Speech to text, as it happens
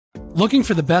Looking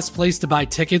for the best place to buy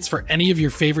tickets for any of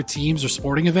your favorite teams or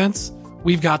sporting events?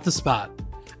 We've got the spot.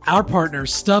 Our partner,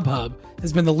 StubHub,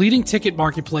 has been the leading ticket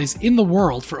marketplace in the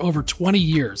world for over 20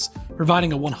 years,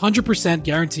 providing a 100%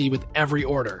 guarantee with every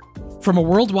order. From a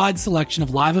worldwide selection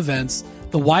of live events,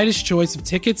 the widest choice of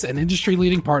tickets and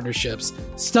industry-leading partnerships,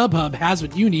 StubHub has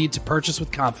what you need to purchase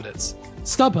with confidence.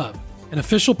 StubHub, an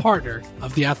official partner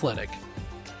of The Athletic.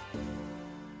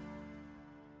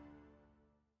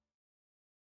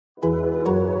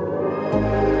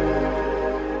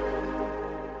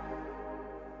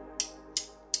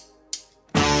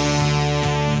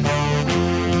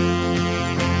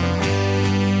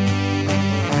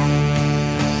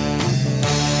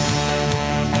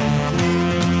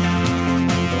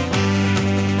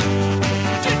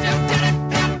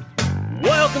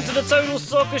 Total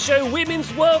Soccer Show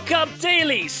Women's World Cup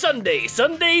Daily Sunday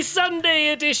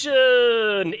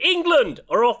edition. England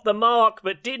are off the mark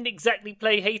but didn't exactly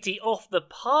play Haiti off the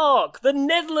park. The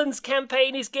Netherlands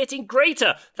campaign is getting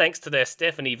greater thanks to their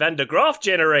Stephanie van der Graaf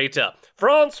generator.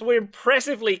 France were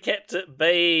impressively kept at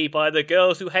bay by the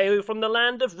girls who hail from the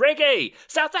land of reggae.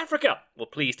 South Africa were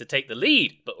pleased to take the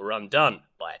lead but were undone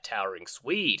by a towering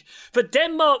Swede. For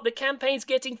Denmark, the campaign's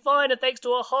getting finer thanks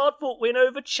to a hard-fought win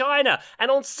over China.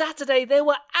 And on Saturday, there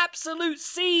were absolute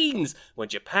scenes when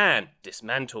Japan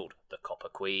dismantled the Copper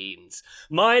Queens.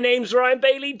 My name's Ryan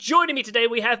Bailey. Joining me today,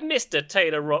 we have Mr.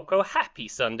 Taylor Rocco. Happy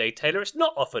Sunday, Taylor. It's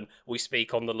not often we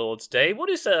speak on the Lord's Day. What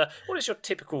is your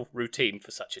typical routine for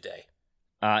such a day?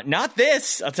 Not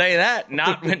this, I'll tell you that.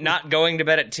 Not going to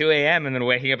bed at 2 a.m. and then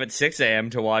waking up at 6 a.m.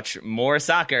 to watch more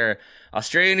soccer.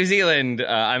 Australia, New Zealand,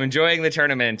 I'm enjoying the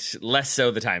tournament, less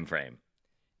so the time frame.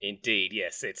 Indeed,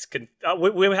 yes.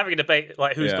 We're having a debate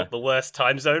like who's got the worst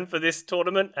time zone for this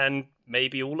tournament, and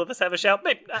maybe all of us have a shout.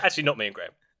 Maybe, actually, not me and Graham.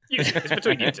 It's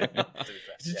between you two.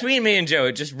 It's between me and Joe.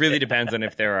 It just really depends on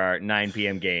if there are 9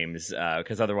 p.m. games,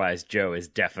 because otherwise Joe has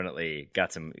definitely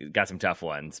got some tough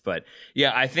ones. But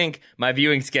yeah, I think my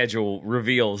viewing schedule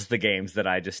reveals the games that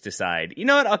I just decide, you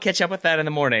know what, I'll catch up with that in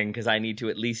the morning because I need to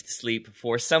at least sleep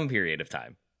for some period of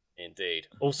time. Indeed.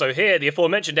 Also here, the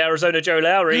aforementioned Arizona Joe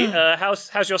Lowry.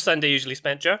 How's your Sunday usually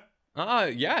spent, Joe?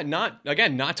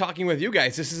 Not talking with you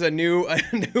guys. This is a new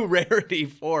rarity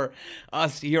for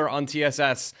us here on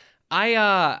TSS.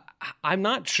 I'm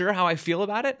not sure how I feel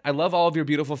about it. I love all of your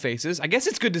beautiful faces. I guess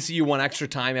it's good to see you one extra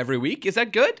time every week. Is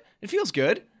that good? It feels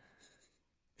good.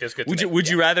 Feels good. Would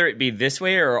you rather it be this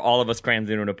way or all of us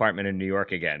crammed into an apartment in New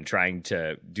York again, trying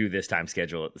to do this time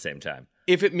schedule at the same time?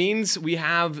 If it means we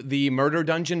have the murder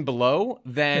dungeon below,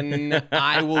 then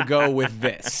I will go with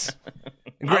this.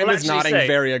 Graham is nodding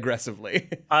very aggressively.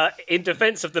 In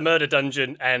defense of the murder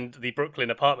dungeon and the Brooklyn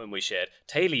apartment we shared,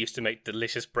 Taylor used to make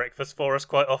delicious breakfast for us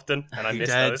quite often, and I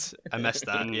missed those. I missed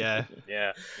that, yeah.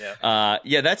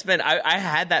 Yeah. That's been... I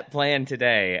had that plan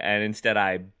today, and instead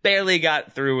I barely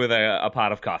got through with a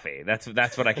pot of coffee.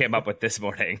 That's what I came up with this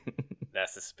morning.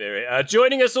 That's the spirit.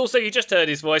 Joining us also, you just heard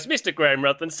his voice, Mr. Graham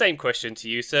Ruthven. Same question to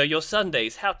you, sir. Your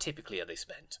Sundays, how typically are they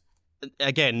spent?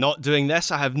 Again, not doing this.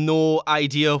 I have no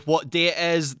idea what day it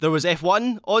is. There was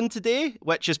F1 on today,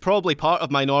 which is probably part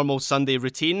of my normal Sunday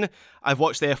routine. I've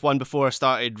watched the F1 before I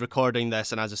started recording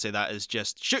this, and as I say, that has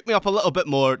just shook me up a little bit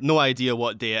more. No idea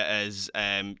what day it is.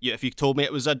 If you told me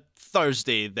it was a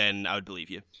Thursday, then I would believe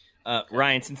you.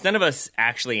 Ryan, since none of us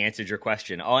actually answered your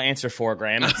question, I'll answer for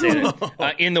Graham and say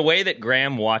that in the way that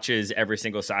Graham watches every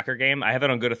single soccer game, I have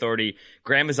it on good authority.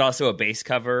 Graham is also a base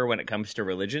cover when it comes to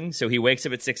religion. So he wakes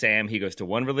up at 6 a.m., he goes to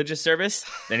one religious service,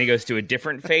 then he goes to a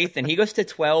different faith, and he goes to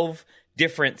 12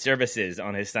 different services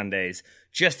on his Sundays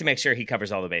just to make sure he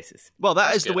covers all the bases. Well,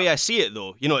 that's is the way I see it,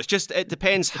 though. You know, it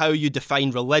depends how you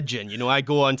define religion. You know, I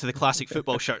go onto the Classic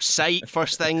Football Shirt site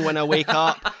first thing when I wake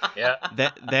up. Yeah.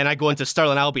 Then I go into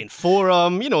Sterling Albion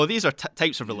Forum. You know, these are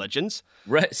types of religions.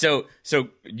 Right. So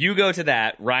you go to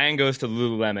that, Ryan goes to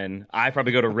Lululemon, I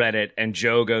probably go to Reddit, and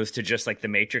Joe goes to just like the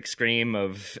Matrix scream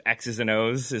of X's and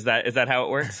O's. Is that how it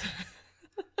works?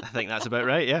 I think that's about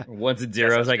right, yeah. Ones and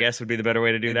zeros, I guess, would be the better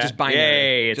way to do that. Just binary.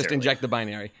 Yay, just inject the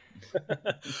binary.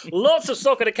 Lots of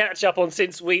soccer to catch up on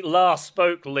since we last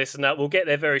spoke, listener. We'll get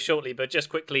there very shortly, but just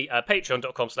quickly,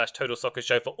 patreon.com/Total Soccer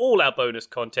Show for all our bonus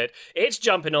content. It's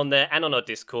jumping on there and on our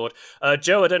Discord.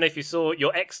 Joe, I don't know if you saw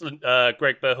your excellent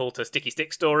Greg Berhalter Sticky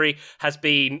Stick story has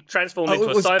been transformed into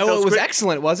a Seinfeld script. It was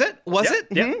excellent, was it?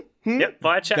 Yep,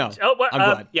 via chat. No,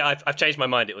 I'm glad. Yeah, I've changed my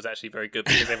mind. It was actually very good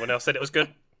because everyone else said it was good.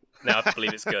 Now I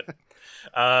believe it's good.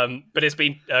 But it's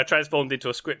been transformed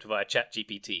into a script via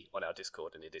ChatGPT on our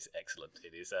Discord, and it is excellent.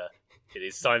 It is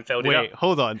Seinfeld. Wait,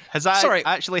 hold on. Has that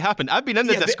actually happened? I've been in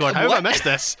the Discord. How have I missed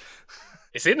this?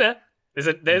 It's in there.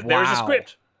 There is a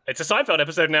script. It's a Seinfeld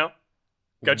episode now.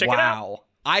 Go check it out.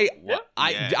 Wow.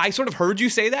 I sort of heard you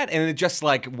say that, and it just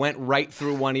like went right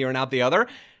through one ear and out the other.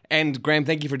 And Graham,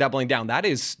 thank you for doubling down. That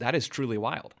is truly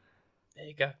wild. There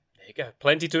you go.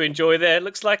 Plenty to enjoy there.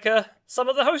 Looks like some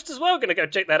of the hosts as well are going to go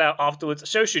check that out afterwards.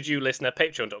 So should you, listener.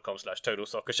 Patreon.com/Total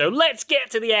Soccer Show. Let's get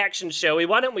to the action, shall we?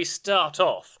 Why don't we start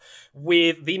off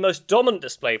with the most dominant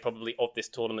display probably of this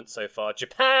tournament so far.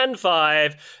 Japan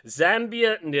 5,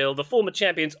 Zambia 0. The former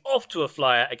champions off to a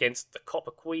flyer against the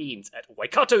Copper Queens at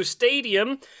Waikato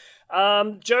Stadium.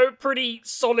 Joe, pretty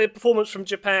solid performance from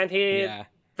Japan here. Yeah.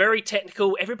 Very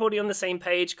technical. Everybody on the same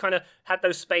page. Kind of had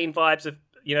those Spain vibes of,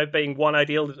 being one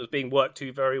ideal that was being worked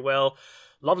to very well.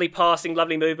 Lovely passing,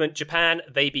 lovely movement. Japan,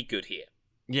 they be good here.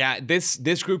 Yeah,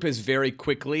 this group has very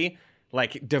quickly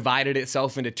divided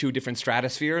itself into two different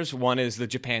stratospheres. One is the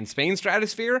Japan-Spain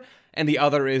stratosphere, and the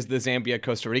other is the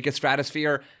Zambia-Costa Rica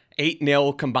stratosphere.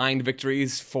 8-0 combined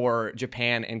victories for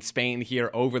Japan and Spain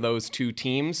here over those two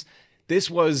teams.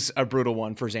 This was a brutal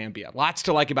one for Zambia. Lots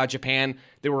to like about Japan.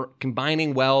 They were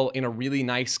combining well in a really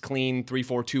nice, clean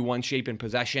 3-4-2-1 shape in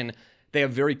possession. They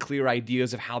have very clear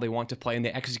ideas of how they want to play, and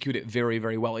they execute it very,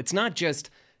 very well. It's not just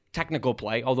technical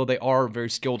play, although they are very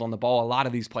skilled on the ball, a lot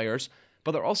of these players,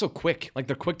 but they're also quick.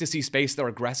 They're quick to see space. They're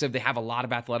aggressive. They have a lot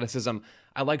of athleticism.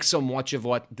 I like so much of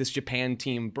what this Japan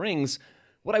team brings.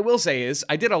 What I will say is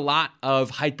I did a lot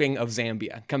of hyping of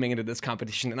Zambia coming into this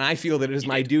competition, and I feel that it is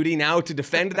my duty now to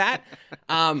defend that.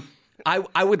 I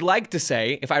would like to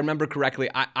say, if I remember correctly,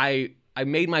 I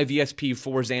made my VSP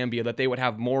for Zambia that they would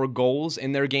have more goals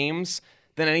in their games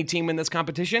than any team in this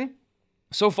competition.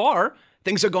 So far,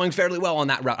 things are going fairly well on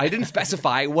that route. I didn't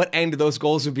specify what end those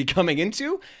goals would be coming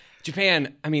into.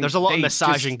 Japan, I mean, there's a lot of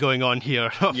massaging going on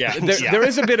here. There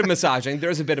is a bit of massaging.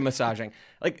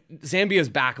 Zambia's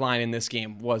back line in this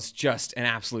game was just an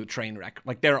absolute train wreck.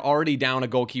 They're already down a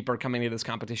goalkeeper coming into this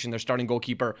competition. Their starting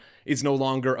goalkeeper is no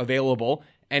longer available.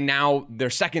 And now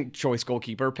their second choice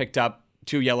goalkeeper picked up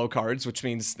 2 yellow cards, which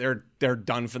means they're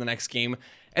done for the next game.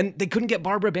 And they couldn't get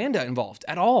Barbara Banda involved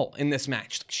at all in this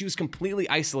match. She was completely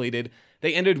isolated.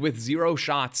 They ended with 0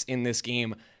 shots in this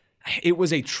game. It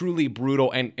was a truly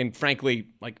brutal and frankly,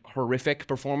 horrific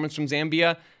performance from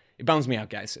Zambia. It bums me out,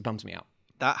 guys. It bums me out.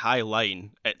 That high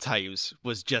line at times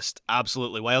was just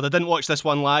absolutely wild. I didn't watch this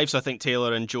one live, so I think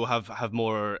Taylor and Joe have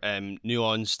more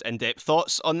nuanced, in-depth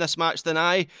thoughts on this match than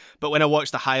I. But when I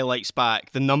watched the highlights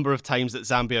back, the number of times that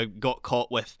Zambia got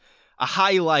caught with a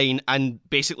high line and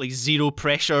basically 0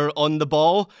 pressure on the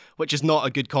ball, which is not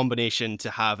a good combination to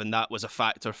have, and that was a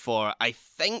factor for, I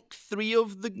think, 3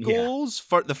 of the goals.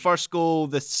 For the first goal,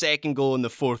 the second goal, and the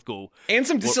fourth goal. And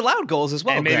some disallowed goals as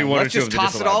well, and maybe Graham. one Let's or two just of the toss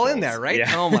it disallowed all goals. In there, right?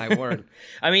 Yeah. Oh, my word.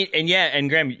 I mean, and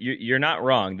Graham, you're not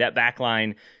wrong. That back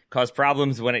line caused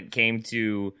problems when it came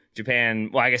to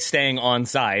Japan, well, I guess staying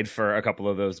onside for a couple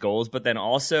of those goals, but then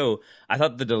also I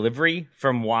thought the delivery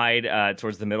from wide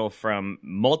towards the middle from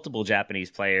multiple Japanese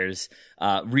players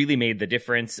really made the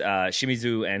difference.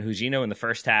 Shimizu and Hujino in the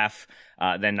first half,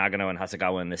 then Nagano and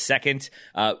Hasegawa in the second.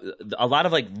 A lot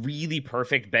of really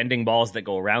perfect bending balls that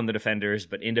go around the defenders,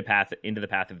 but into the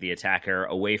path of the attacker,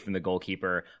 away from the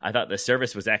goalkeeper. I thought the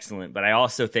service was excellent, but I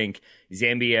also think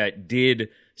Zambia did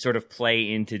sort of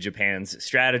play into Japan's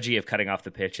strategy of cutting off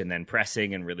the pitch and then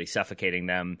pressing and really suffocating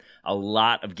them. A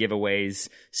lot of giveaways,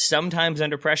 sometimes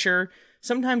under pressure,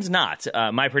 sometimes not.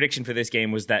 My prediction for this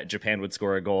game was that Japan would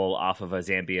score a goal off of a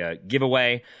Zambia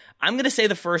giveaway. I'm going to say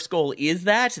the first goal is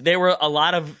that. There were a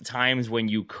lot of times when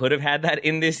you could have had that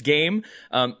in this game,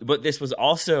 but this was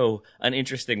also an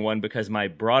interesting one because my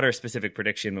broader specific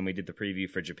prediction when we did the preview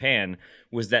for Japan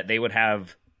was that they would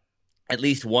have at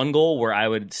least one goal where I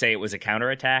would say it was a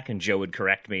counterattack and Joe would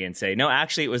correct me and say, no,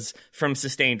 actually it was from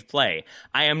sustained play.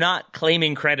 I am not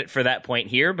claiming credit for that point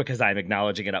here because I'm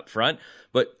acknowledging it up front,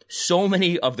 but so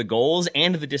many of the goals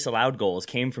and the disallowed goals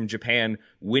came from Japan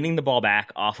winning the ball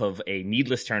back off of a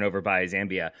needless turnover by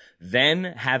Zambia, then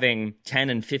having 10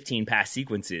 and 15 pass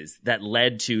sequences that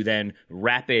led to then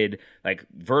rapid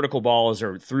vertical balls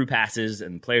or through passes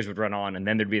and players would run on and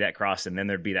then there'd be that cross and then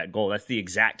there'd be that goal. That's the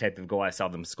exact type of goal I saw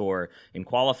them score in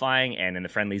qualifying and in the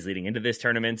friendlies leading into this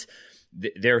tournament.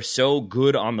 They're so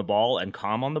good on the ball and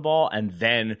calm on the ball and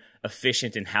then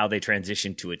efficient in how they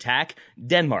transition to attack.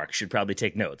 Denmark should probably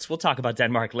take notes. We'll talk about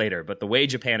Denmark later, but the way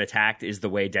Japan attacked is the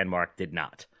way Denmark did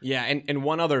not. Yeah, and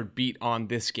one other beat on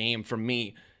this game for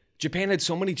me, Japan had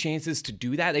so many chances to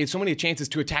do that. They had so many chances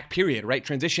to attack, period, right?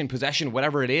 Transition, possession,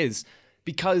 whatever it is,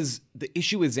 because the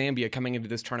issue with Zambia coming into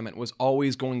this tournament was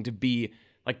always going to be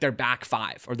their back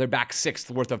 5 or their back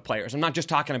 6th worth of players. I'm not just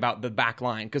talking about the back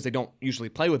line because they don't usually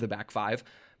play with the back 5,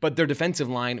 but their defensive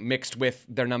line mixed with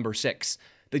their number 6.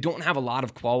 they don't have a lot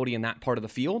of quality in that part of the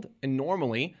field. And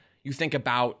normally you think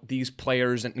about these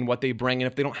players and what they bring. And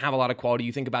if they don't have a lot of quality,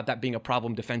 you think about that being a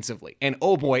problem defensively. And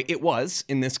oh boy, it was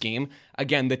in this game.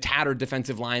 Again, the tattered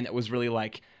defensive line that was really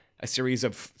like a series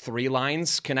of 3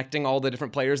 lines connecting all the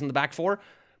different players in the back four.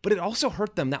 But it also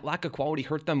hurt them. That lack of quality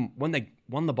hurt them when they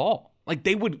won the ball. Like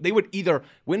they would either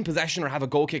win possession or have a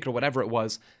goal kick or whatever it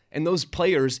was. And those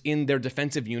players in their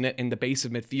defensive unit in the base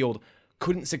of midfield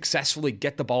couldn't successfully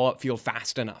get the ball upfield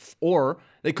fast enough, or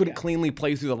they couldn't cleanly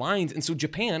play through the lines. And so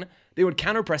Japan, they would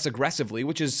counterpress aggressively,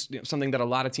 which is something that a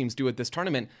lot of teams do at this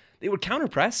tournament. They would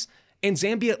counterpress, and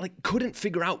Zambia couldn't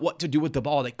figure out what to do with the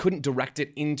ball. They couldn't direct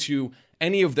it into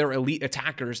any of their elite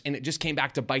attackers, and it just came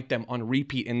back to bite them on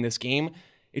repeat in this game.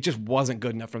 It just wasn't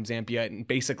good enough from Zambia in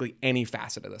basically any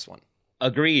facet of this one.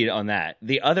 Agreed on that.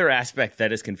 The other aspect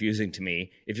that is confusing to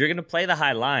me, if you're going to play the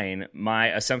high line, my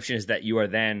assumption is that you are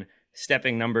then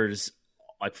stepping numbers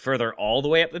further all the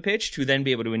way up the pitch to then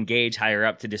be able to engage higher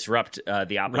up to disrupt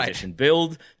the opposition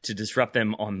build, to disrupt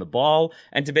them on the ball,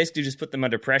 and to basically just put them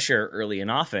under pressure early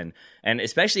and often. And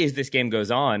especially as this game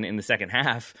goes on in the second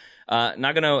half,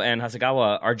 Nagano and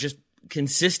Hasegawa are just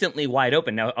consistently wide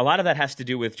open. Now, a lot of that has to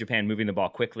do with Japan moving the ball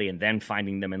quickly and then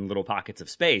finding them in little pockets of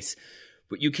space.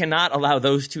 But you cannot allow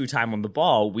those two time on the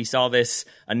ball. We saw this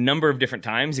a number of different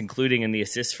times, including in the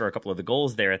assists for a couple of the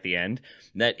goals there at the end,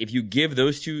 that if you give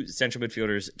those two central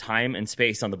midfielders time and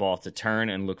space on the ball to turn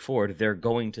and look forward, they're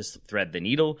going to thread the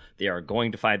needle. They are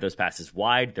going to find those passes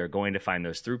wide. They're going to find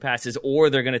those through passes, or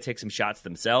they're going to take some shots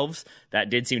themselves. That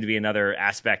did seem to be another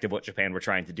aspect of what Japan were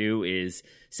trying to do, is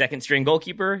second string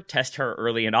goalkeeper, test her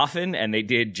early and often, and they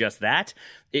did just that.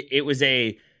 It was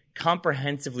a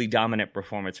comprehensively dominant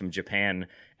performance from Japan,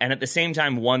 and at the same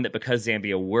time one that, because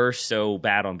Zambia were so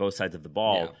bad on both sides of the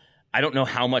ball, I don't know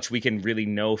how much we can really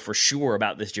know for sure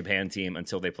about this Japan team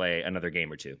until they play another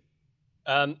game or two.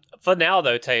 For now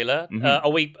though, Taylor, are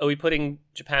we putting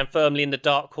Japan firmly in the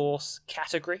dark horse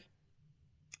category?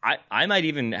 I might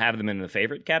even have them in the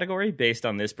favorite category based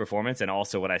on this performance and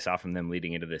also what I saw from them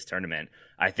leading into this tournament.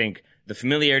 I think the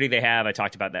familiarity they have, I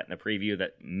talked about that in the preview,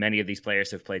 that many of these players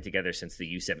have played together since the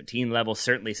U17 level,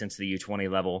 certainly since the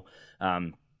U20 level,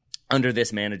 under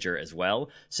this manager as well.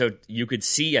 So you could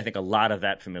see, I think, a lot of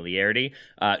that familiarity.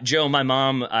 Joe, my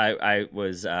mom, I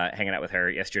was hanging out with her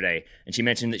yesterday, and she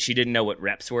mentioned that she didn't know what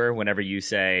reps were whenever you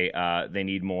say they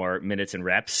need more minutes and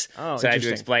reps. Oh, so I had to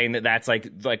explain that that's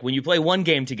like when you play one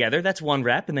game together, that's one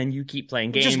rep, and then you keep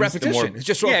playing games. It's just repetition. It's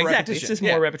just repetition. Exactly. It's just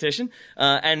more repetition.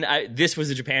 And this was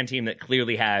a Japan team that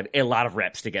clearly had a lot of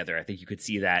reps together. I think you could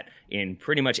see that in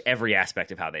pretty much every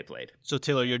aspect of how they played. So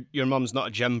Taylor, your mom's not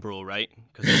a gym bro, right?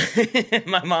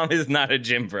 My mom is not a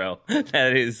gym bro.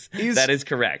 That is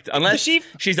correct. Unless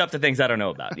she's up to things I don't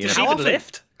know about. Does she even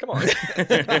lift? Come on.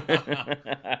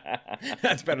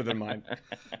 That's better than mine.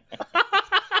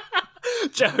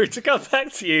 Joe, to come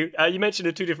back to you, you mentioned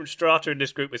the two different strata in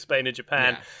this group with Spain and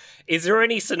Japan. Yeah. Is there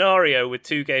any scenario with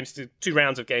two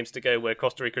rounds of games to go where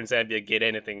Costa Rica and Zambia get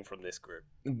anything from this group?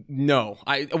 No.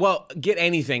 Get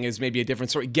anything is maybe a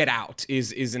different story. Get out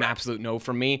is an absolute no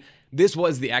for me. This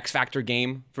was the X Factor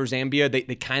game for Zambia.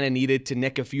 They kind of needed to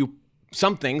nick a few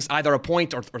somethings, either a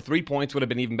point or 3 points would have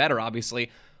been even better, obviously,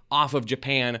 off of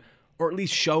Japan, or at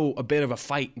least show a bit of a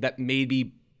fight that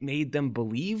maybe made them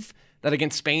believe that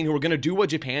against Spain, who were going to do what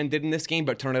Japan did in this game,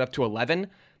 but turn it up to 11,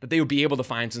 that they would be able to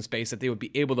find some space, that they would be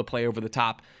able to play over the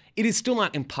top. It is still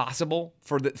not impossible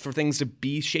for things to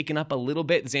be shaken up a little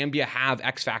bit. Zambia have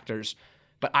X factors,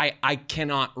 but I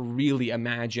cannot really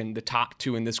imagine the top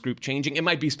two in this group changing. It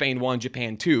might be Spain 1,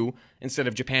 Japan 2, instead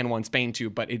of Japan 1, Spain 2,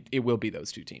 but it will be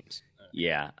those two teams.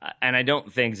 Yeah, and I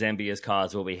don't think Zambia's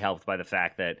cause will be helped by the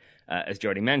fact that, as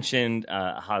Jordy mentioned,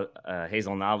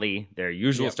 Hazel Nali, their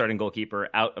usual starting goalkeeper,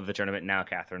 out of the tournament now.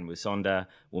 Catherine Musonda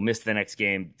will miss the next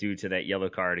game due to that yellow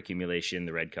card accumulation,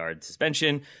 the red card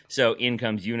suspension. So in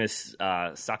comes Eunice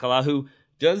Sakala, who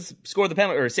does score the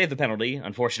penalty or save the penalty.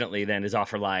 Unfortunately, then is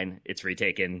off her line. It's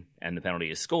retaken, and the penalty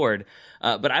is scored.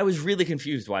 But I was really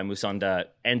confused why Musonda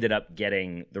ended up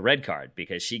getting the red card,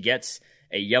 because she gets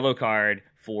a yellow card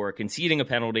for conceding a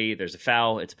penalty. There's a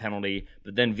foul, it's a penalty,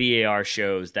 but then VAR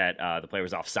shows that the player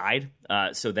was offside.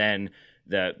 So then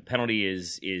the penalty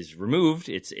is removed.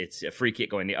 It's a free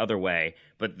kick going the other way,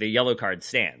 but the yellow card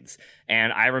stands.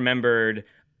 And I remembered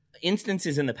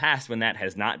instances in the past when that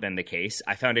has not been the case.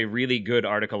 I found a really good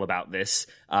article about this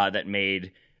that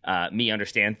made me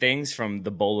understand things from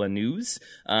the Bola News,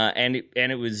 and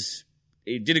it was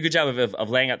it did a good job of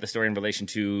laying out the story in relation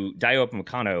to Dayot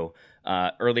Upamecano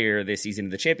earlier this season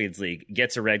in the Champions League.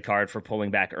 Gets a red card for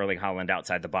pulling back Erling Haaland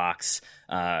outside the box.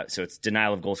 So it's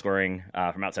denial of goal scoring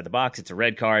from outside the box. It's a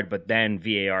red card, but then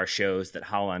VAR shows that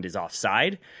Haaland is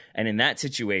offside. And in that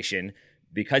situation,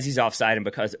 because he's offside and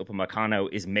because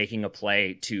Upamecano is making a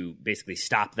play to basically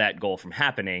stop that goal from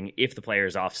happening, if the player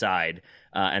is offside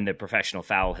and the professional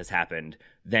foul has happened,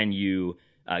 then you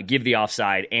give the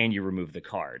offside and you remove the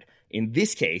card. In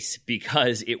this case,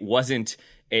 because it wasn't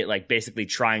basically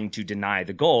trying to deny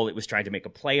the goal, it was trying to make a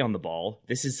play on the ball.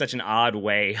 This is such an odd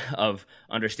way of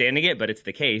understanding it, but it's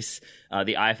the case.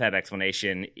 The IFAB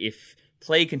explanation, if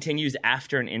play continues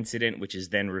after an incident, which is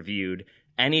then reviewed,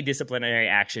 any disciplinary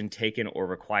action taken or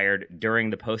required during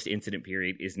the post-incident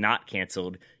period is not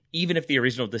canceled, even if the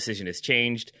original decision is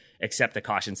changed, except a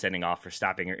caution sending off for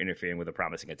stopping or interfering with a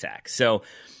promising attack. So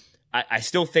I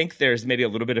still think there's maybe a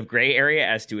little bit of gray area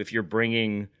as to if you're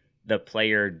bringing the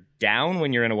player down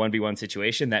when you're in a 1v1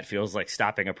 situation, that feels like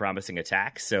stopping a promising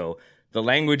attack. So the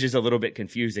language is a little bit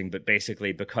confusing, but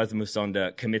basically because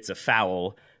Musonda commits a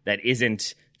foul that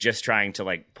isn't just trying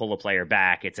to pull a player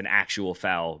back, it's an actual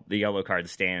foul, the yellow card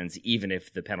stands even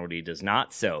if the penalty does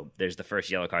not. So there's the first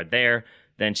yellow card there.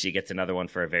 Then she gets another one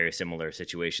for a very similar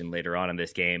situation later on in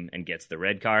this game and gets the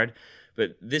red card.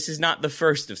 But this is not the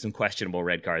first of some questionable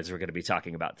red cards we're going to be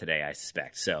talking about today, I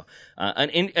suspect. So an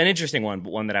interesting one,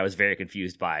 but one that I was very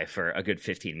confused by for a good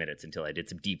 15 minutes until I did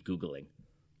some deep Googling.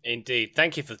 Indeed.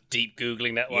 Thank you for deep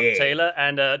Googling that one, Yeah. Taylor.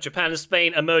 And Japan and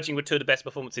Spain emerging with two of the best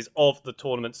performances of the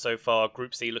tournament so far.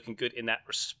 Group C looking good in that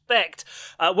respect.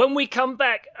 When we come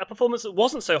back, a performance that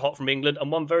wasn't so hot from England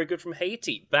and one very good from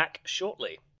Haiti. Back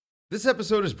shortly. This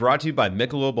episode is brought to you by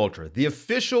Michelob Ultra, the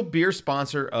official beer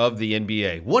sponsor of the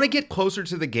NBA. Want to get closer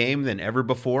to the game than ever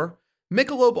before?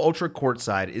 Michelob Ultra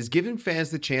Courtside is giving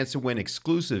fans the chance to win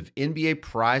exclusive NBA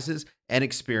prizes and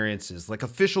experiences like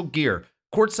official gear,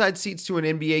 courtside seats to an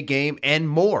NBA game, and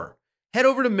more. Head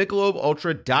over to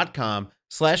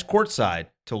MichelobUltra.com/courtside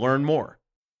to learn more.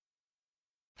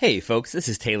 Hey folks, this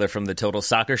is Taylor from the Total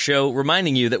Soccer Show,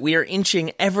 reminding you that we are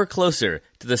inching ever closer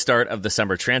to the start of the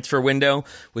summer transfer window,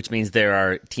 which means there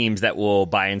are teams that will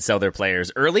buy and sell their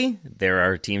players early, there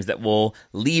are teams that will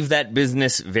leave that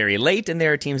business very late, and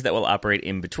there are teams that will operate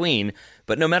in between.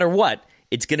 But no matter what,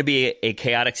 it's going to be a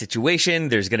chaotic situation.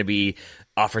 There's going to be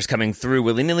offers coming through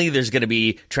willy-nilly. There's going to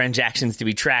be transactions to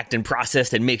be tracked and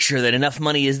processed and make sure that enough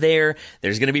money is there.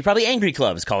 There's going to be probably angry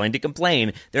clubs calling to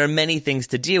complain. There are many things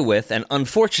to deal with, and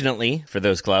unfortunately for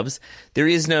those clubs, there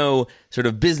is no sort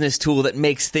of business tool that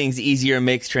makes things easier,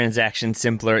 makes transactions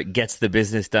simpler, gets the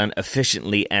business done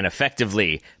efficiently and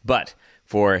effectively. But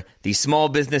for the small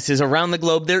businesses around the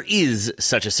globe, there is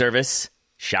such a service,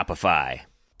 Shopify.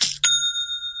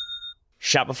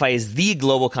 Shopify is the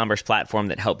global commerce platform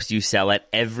that helps you sell at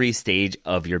every stage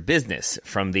of your business,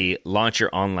 from the launch your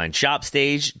online shop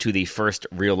stage to the first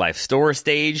real life store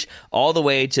stage, all the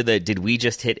way to the did we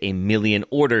just hit 1 million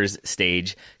orders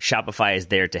stage. Shopify is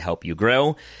there to help you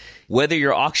grow. Whether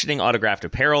you're auctioning autographed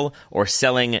apparel or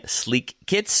selling sleek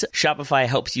kits, Shopify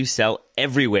helps you sell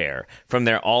everywhere. From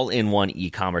their all-in-one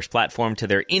e-commerce platform to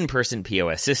their in-person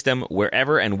POS system,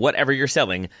 wherever and whatever you're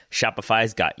selling,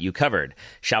 Shopify's got you covered.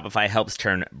 Shopify helps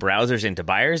turn browsers into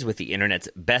buyers with the internet's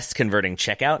best converting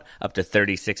checkout, up to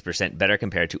 36% better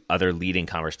compared to other leading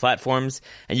commerce platforms.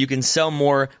 And you can sell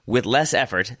more with less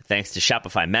effort thanks to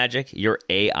Shopify Magic, your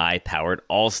AI-powered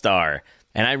all-star.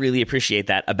 And I really appreciate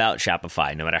that about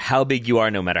Shopify. No matter how big you are,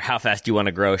 no matter how fast you want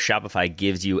to grow, Shopify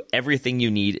gives you everything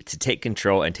you need to take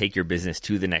control and take your business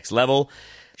to the next level.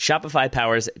 Shopify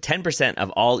powers 10%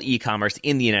 of all e-commerce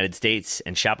in the United States,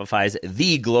 and Shopify's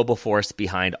the global force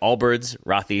behind Allbirds,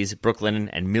 Rothy's, Brooklinen,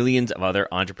 and millions of other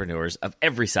entrepreneurs of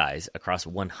every size across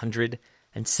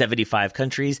 175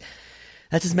 countries.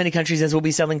 That's as many countries as will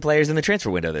be selling players in the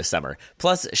transfer window this summer.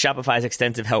 Plus, Shopify's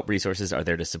extensive help resources are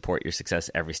there to support your success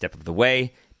every step of the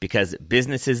way, because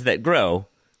businesses that grow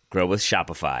with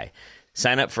Shopify.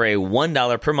 Sign up for a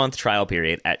 $1 per month trial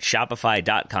period at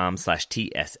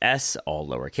shopify.com/TSS, all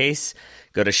lowercase.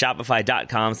 Go to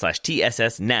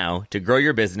shopify.com/TSS now to grow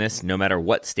your business no matter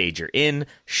what stage you're in.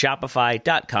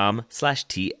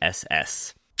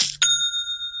 Shopify.com/TSS.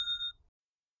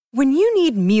 When you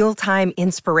need mealtime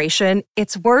inspiration,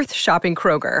 it's worth shopping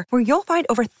Kroger, where you'll find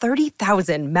over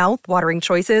 30,000 mouth-watering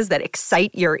choices that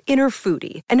excite your inner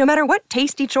foodie. And no matter what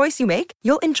tasty choice you make,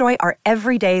 you'll enjoy our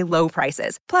everyday low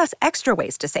prices, plus extra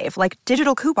ways to save, like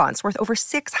digital coupons worth over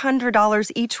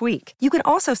 $600 each week. You can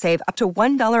also save up to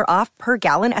 $1 off per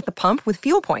gallon at the pump with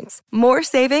fuel points. More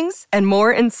savings and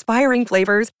more inspiring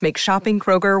flavors make shopping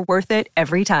Kroger worth it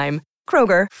every time.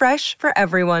 Kroger, fresh for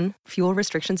everyone. Fuel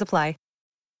restrictions apply.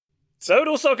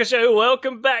 Total Soccer Show,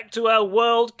 welcome back to our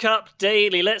World Cup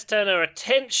Daily. Let's turn our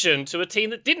attention to a team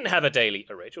that didn't have a daily,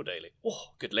 a Rachel Daily. Oh,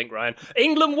 good link, Ryan.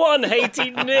 England won,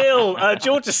 Haiti 0.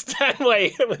 Georgia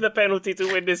Stanway with a penalty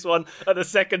to win this one at the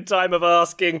second time of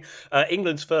asking.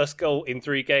 England's first goal in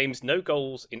 3 games. No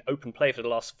goals in open play for the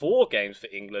last 4 games for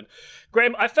England.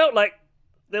 Graham, I felt like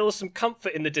there was some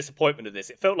comfort in the disappointment of this.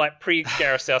 It felt like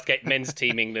pre-Gareth Southgate men's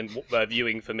team England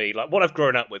viewing for me, like what I've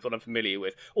grown up with, what I'm familiar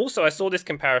with. Also, I saw this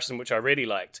comparison, which I really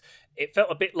liked. It felt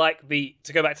a bit like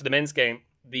to go back to the men's game,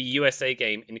 the USA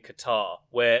game in Qatar,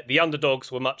 where the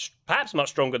underdogs were perhaps much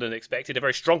stronger than expected, a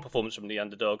very strong performance from the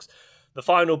underdogs. The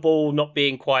final ball not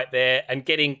being quite there and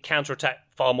getting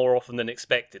counter-attacked far more often than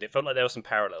expected. It felt like there were some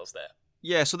parallels there.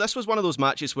 Yeah, so this was one of those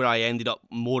matches where I ended up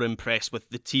more impressed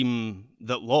with the team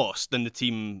that lost than the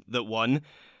team that won.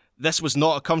 This was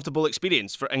not a comfortable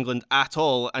experience for England at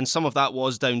all, and some of that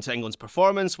was down to England's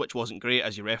performance, which wasn't great,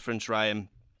 as you referenced, Ryan.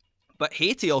 But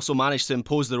Haiti also managed to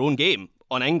impose their own game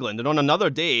on England, and on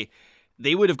another day,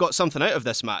 they would have got something out of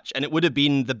this match, and it would have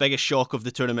been the biggest shock of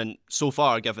the tournament so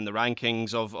far, given the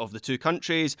rankings of the two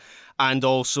countries, and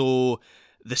also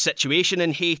the situation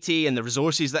in Haiti and the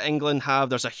resources that England have.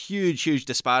 There's a huge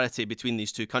disparity between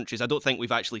these two countries. I don't think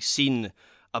we've actually seen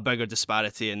a bigger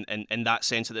disparity in that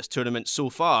sense of this tournament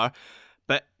so far.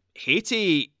 But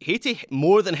Haiti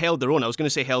more than held their own. I was going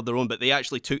to say held their own, but they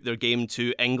actually took their game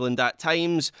to England at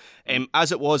times.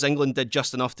 As it was, England did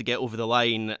just enough to get over the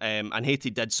line, and Haiti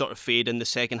did sort of fade in the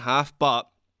second half. But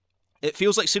it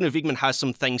feels like Sune Wiegman has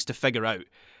some things to figure out.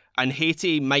 And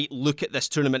Haiti might look at this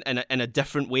tournament in a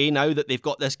different way now that they've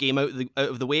got this game out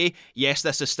of the way. Yes,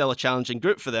 this is still a challenging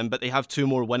group for them, but they have 2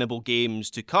 more winnable games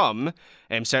to come,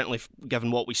 certainly given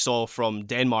what we saw from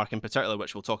Denmark in particular,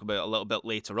 which we'll talk about a little bit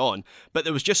later on. But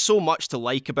there was just so much to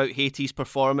like about Haiti's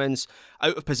performance.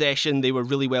 Out of possession, they were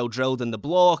really well drilled in the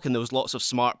block, and there was lots of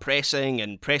smart pressing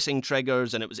and pressing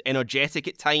triggers, and it was energetic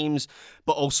at times,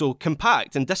 but also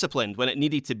compact and disciplined when it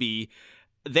needed to be.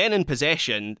 Then in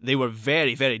possession, they were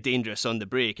very, very dangerous on the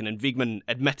break, and Wiegman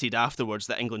admitted afterwards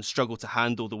that England struggled to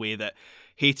handle the way that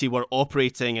Haiti were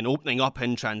operating and opening up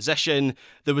in transition.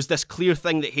 There was this clear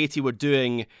thing that Haiti were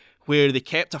doing where they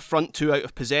kept a front 2 out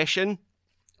of possession,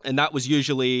 and that was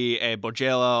usually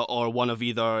Borgella or one of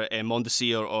either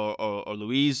Mondesi or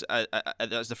Louise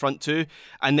as the front 2,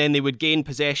 and then they would gain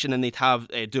possession and they'd have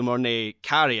Dumornay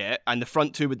carry it, and the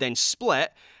front 2 would then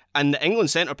split. And the England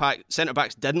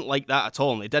centre-backs didn't like that at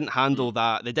all, and they didn't handle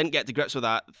that. They didn't get to grips with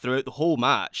that throughout the whole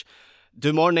match.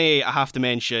 Dumornay, I have to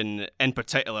mention in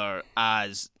particular,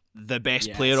 as the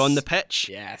best player on the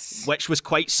pitch, which was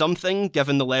quite something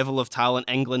given the level of talent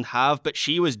England have, but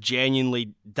she was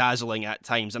genuinely dazzling at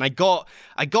times. And I got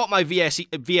my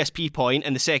VSP point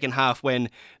in the second half when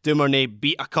Dumornay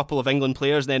beat a couple of England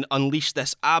players, then unleashed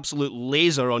this absolute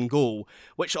laser on goal,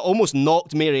 which almost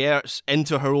knocked Mary Earps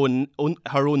into her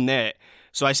own net.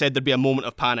 So I said there'd be a moment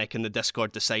of panic, and the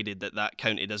Discord decided that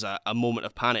counted as a moment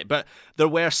of panic. But there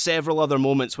were several other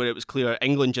moments where it was clear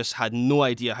England just had no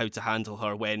idea how to handle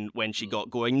her when she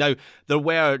got going. Now, there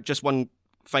were, just one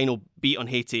final beat on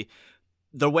Haiti,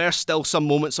 there were still some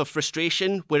moments of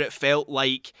frustration where it felt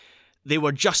like they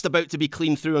were just about to be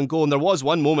clean through and goal. And there was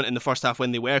one moment in the first half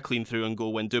when they were clean through and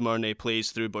goal, when Dumornay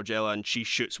plays through Borgella and she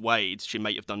shoots wide. She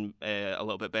might have done a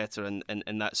little bit better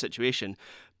in that situation.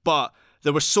 But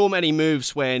there were so many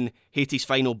moves when Haiti's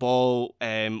final ball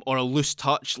or a loose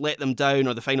touch let them down,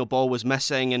 or the final ball was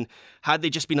missing, and had they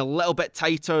just been a little bit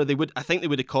tighter, I think they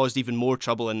would have caused even more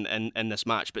trouble in this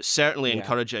match, but certainly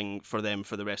encouraging for them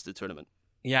for the rest of the tournament.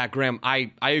 Yeah, Graham,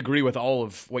 I agree with all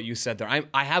of what you said there.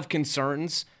 I have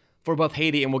concerns for both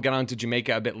Haiti, and we'll get on to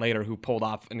Jamaica a bit later, who pulled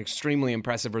off an extremely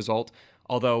impressive result,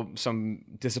 although some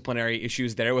disciplinary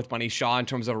issues there with Bunny Shaw in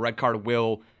terms of a red card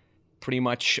will pretty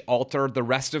much alter the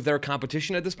rest of their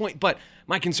competition at this point. But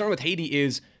my concern with Haiti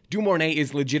is Dumornay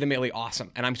is legitimately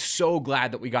awesome, and I'm so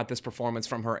glad that we got this performance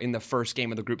from her in the first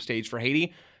game of the group stage for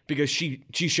Haiti, because she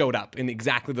showed up in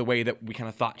exactly the way that we kind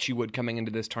of thought she would coming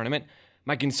into this tournament.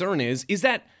 My concern is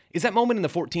that moment in the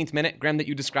 14th minute, Graham, that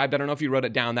you described, I don't know if you wrote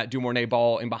it down, that Dumornay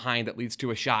ball in behind that leads to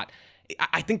a shot.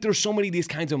 I think there's so many of these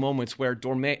kinds of moments where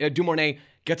Dumornay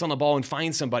gets on the ball and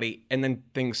finds somebody, and then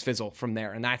things fizzle from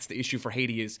there. And that's the issue for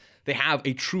Haiti, is they have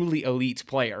a truly elite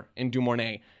player in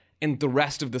Dumornay, and the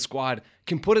rest of the squad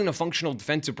can put in a functional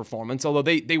defensive performance, although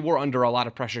they were under a lot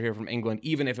of pressure here from England,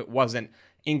 even if it wasn't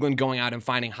England going out and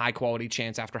finding high-quality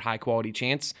chance after high-quality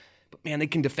chance. But man, they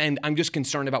can defend. I'm just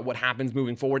concerned about what happens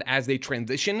moving forward as they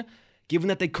transition, given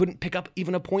that they couldn't pick up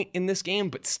even a point in this game,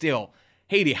 but still,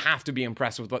 Haiti have to be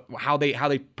impressed with how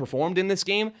they performed in this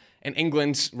game. And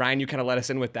England, Ryan, you kind of let us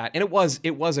in with that, and it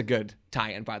was a good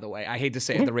tie-in, by the way. I hate to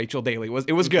say it, the Rachel Daly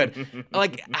was good.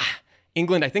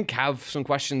 England, I think, have some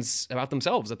questions about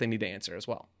themselves that they need to answer as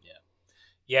well.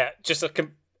 Yeah, just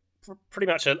pretty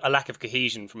much a lack of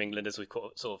cohesion from England, as we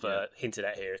sort of hinted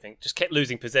at here. I think just kept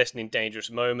losing possession in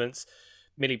dangerous moments.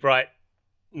 Millie Bright,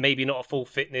 maybe not a full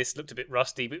fitness, looked a bit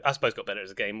rusty, but I suppose got better as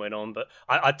the game went on. But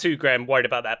I too, Graham, worried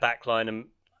about that back line, and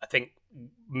I think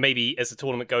maybe as the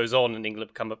tournament goes on and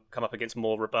England come up against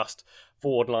more robust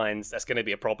forward lines, that's going to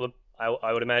be a problem,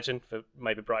 I would imagine, for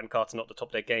maybe Brighton Carter not to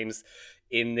top their games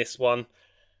in this one.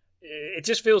 It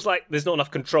just feels like there's not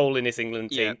enough control in this England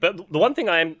team. Yeah. But the one thing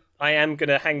I am going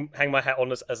to hang my hat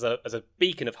on as a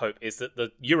beacon of hope is that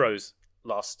the Euros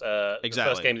the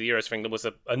first game of the Euros for England was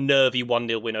a nervy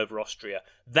 1-0 win over Austria.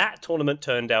 That tournament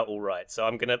turned out all right. So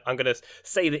I'm gonna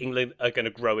say that England are going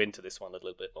to grow into this one a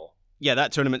little bit more. Yeah,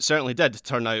 that tournament certainly did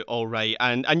turn out all right,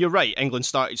 and you're right. England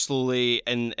started slowly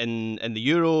in the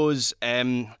Euros.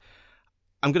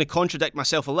 I'm going to contradict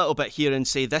myself a little bit here and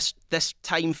say this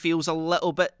time feels a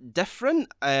little bit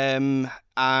different, and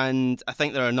I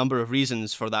think there are a number of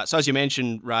reasons for that. So as you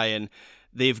mentioned, Ryan,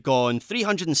 they've gone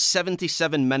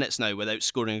 377 minutes now without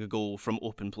scoring a goal from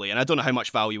open play. And I don't know how much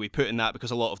value we put in that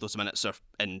because a lot of those minutes are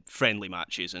in friendly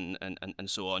matches and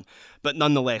so on. But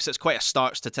nonetheless, it's quite a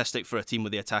stark statistic for a team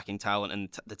with the attacking talent and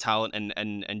the talent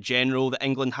in general that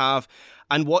England have.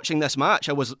 And watching this match,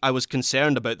 I was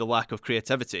concerned about the lack of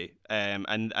creativity.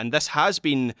 And this has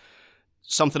been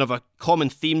something of a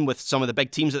common theme with some of the big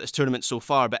teams at this tournament so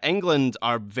far, but England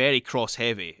are very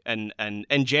cross-heavy and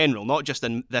in general, not just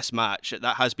in this match.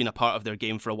 That has been a part of their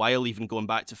game for a while, even going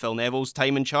back to Phil Neville's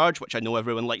time in charge, which I know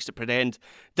everyone likes to pretend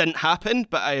didn't happen,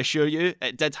 but I assure you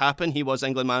it did happen. He was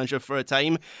England manager for a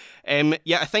time.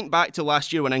 I think back to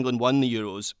last year when England won the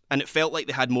Euros, and it felt like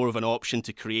they had more of an option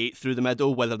to create through the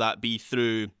middle, whether that be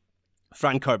through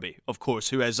Fran Kirby, of course,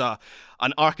 who is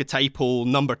an archetypal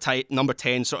number 10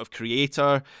 sort of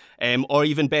creator, or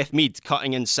even Beth Mead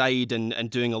cutting inside and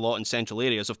doing a lot in central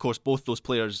areas. Of course, both those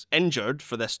players injured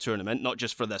for this tournament, not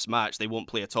just for this match. They won't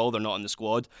play at all. They're not in the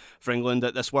squad for England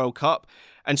at this World Cup.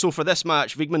 And so for this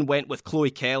match, Wiegman went with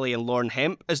Chloe Kelly and Lauren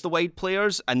Hemp as the wide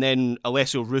players, and then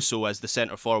Alessio Russo as the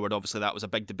centre forward. Obviously, that was a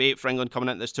big debate for England coming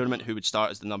into this tournament, who would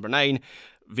start as the number 9.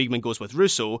 Wiegman goes with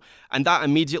Russo, and that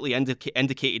immediately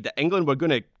indicated that England were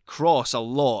going to cross a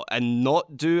lot and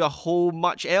not do a whole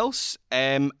much else.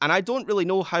 And I don't really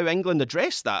know how England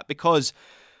addressed that, because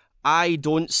I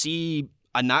don't see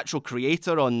a natural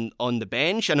creator on the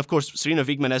bench. And of course, Sarina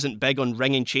Wiegman isn't big on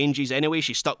ringing changes anyway.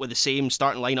 She stuck with the same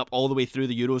starting lineup all the way through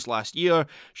the Euros last year.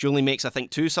 She only makes, I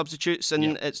think, 2 substitutions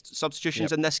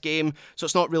in this game. So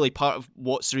it's not really part of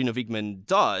what Sarina Wiegman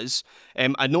does.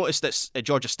 I noticed that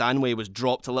Georgia Stanway was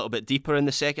dropped a little bit deeper in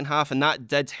the second half, and that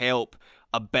did help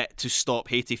a bit to stop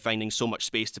Haiti finding so much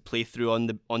space to play through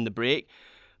on the break.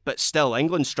 But still,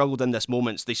 England struggled in this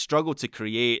moments. They struggled to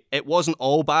create. It wasn't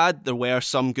all bad. There were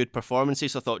some good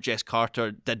performances. I thought Jess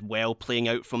Carter did well playing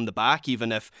out from the back,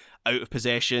 even if out of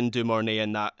possession, Dumornay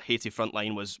and that Haiti front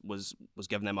line was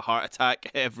giving them a heart attack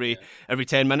every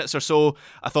 10 minutes or so.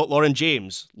 I thought Lauren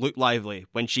James looked lively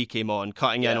when she came on,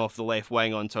 cutting in off the left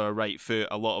wing onto her right foot.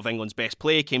 A lot of England's best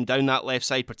play came down that left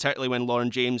side, particularly when Lauren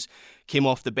James came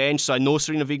off the bench. So I know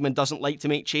Sarina Wiegman doesn't like to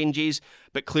make changes,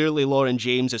 but clearly Lauren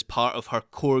James is part of her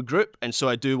core group, and so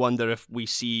I do wonder if we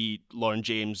see Lauren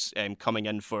James coming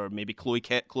in for maybe Chloe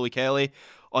Kelly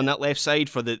on that left side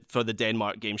for the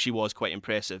Denmark game. She was quite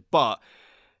impressive. But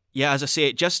yeah, as I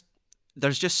say,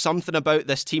 there's just something about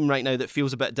this team right now that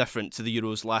feels a bit different to the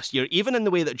Euros last year, even in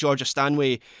the way that Georgia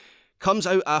Stanway comes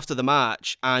out after the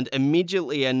match and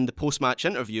immediately in the post-match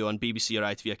interview on BBC or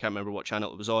ITV, I can't remember what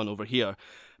channel it was on over here,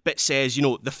 but says,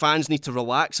 the fans need to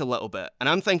relax a little bit. And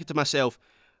I'm thinking to myself,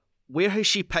 where has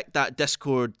she picked that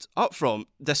discourse up from?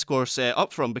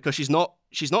 Because she's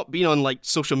not been on like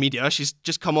social media. She's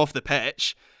just come off the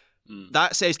pitch.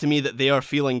 That says to me that they are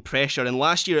feeling pressure. And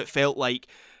last year it felt like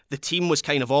the team was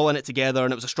kind of all in it together,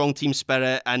 and it was a strong team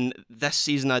spirit. And this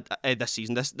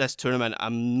tournament,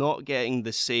 I'm not getting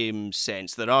the same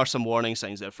sense. There are some warning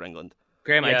signs there for England.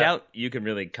 Graham, I doubt you can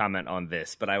really comment on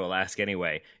this, but I will ask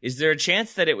anyway. Is there a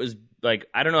chance that it was,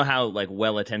 I don't know how,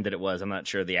 well attended it was. I'm not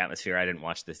sure the atmosphere. I didn't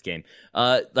watch this game.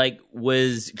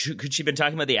 Could she been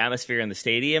talking about the atmosphere in the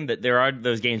stadium? That there are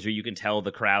those games where you can tell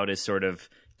the crowd is sort of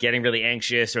getting really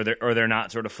anxious, or they're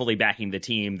not sort of fully backing the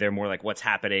team. They're more like, what's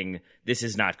happening? This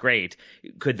is not great.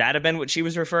 Could that have been what she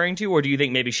was referring to? Or do you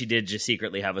think maybe she did just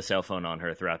secretly have a cell phone on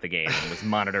her throughout the game and was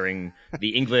monitoring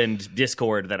the England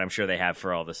Discord that I'm sure they have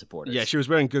for all the supporters? Yeah, she was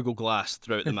wearing Google Glass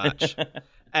throughout the match.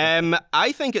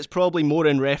 I think it's probably more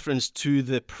in reference to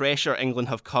the pressure England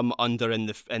have come under in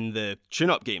the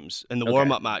tune-up games, in the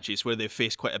warm-up matches, where they've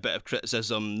faced quite a bit of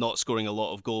criticism, not scoring a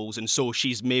lot of goals, and so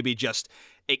she's maybe just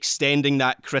extending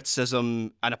that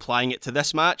criticism and applying it to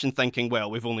this match and thinking, well,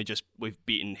 we've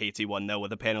beaten Haiti 1-0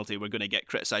 with a penalty, we're going to get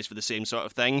criticised for the same sort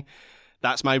of thing.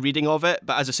 That's my reading of it,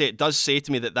 but as I say, it does say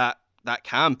to me that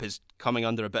camp is coming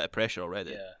under a bit of pressure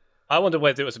already. Yeah, I wonder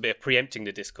whether it was a bit of preempting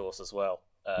the discourse as well.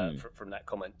 From that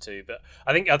comment too, but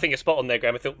I think you're spot on there,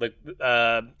 Graham. I thought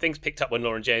the things picked up when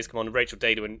Lauren James came on and Rachel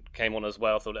Daly came on as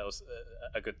well. I thought that was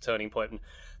a good turning point. And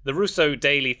the Russo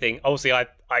Daly thing, obviously, I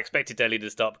expected Daly to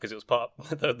start because it was part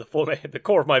of the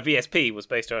core of my VSP was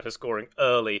based around her scoring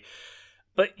early.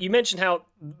 But you mentioned how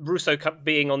Russo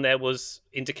being on there was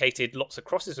indicated lots of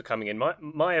crosses were coming in.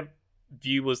 My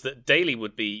view was that Daly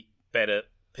would be better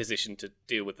positioned to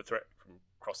deal with the threat from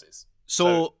crosses.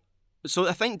 So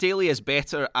I think Daly is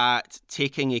better at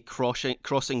taking a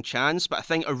crossing chance, but I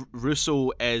think Russo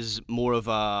is more of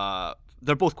a...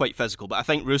 They're both quite physical, but I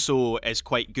think Russo is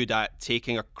quite good at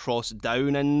taking a cross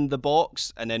down in the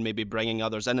box and then maybe bringing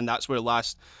others in, and that's where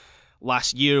last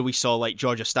year we saw like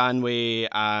Georgia Stanway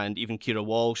and even Kira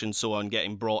Walsh and so on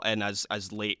getting brought in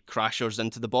as late crashers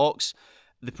into the box.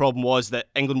 The problem was that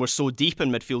England were so deep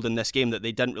in midfield in this game that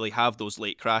they didn't really have those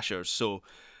late crashers, so...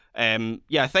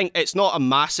 I think it's not a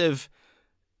massive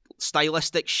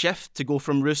stylistic shift to go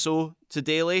from Russo to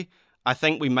Daly. I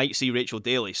think we might see Rachel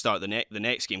Daly start the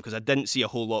next game because I didn't see a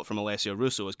whole lot from Alessia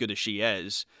Russo, as good as she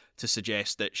is, to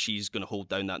suggest that she's going to hold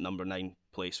down that number 9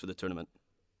 place for the tournament.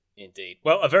 Indeed.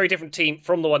 Well, a very different team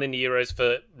from the one in the Euros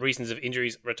for reasons of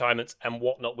injuries, retirements and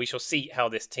whatnot. We shall see how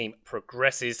this team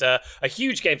progresses. A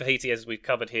huge game for Haiti, as we've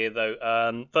covered here,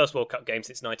 though. First World Cup game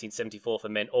since 1974 for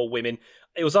men or women.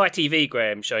 It was ITV,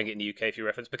 Graham, showing it in the UK, if you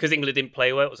reference. Because England didn't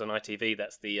play well, it was on ITV.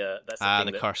 That's the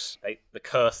thing, the curse. The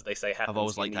curse that they say happens. I've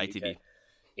always liked ITV. UK.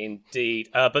 Indeed.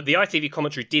 But the ITV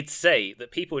commentary did say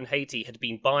that people in Haiti had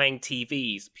been buying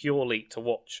TVs purely to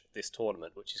watch this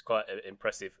tournament, which is quite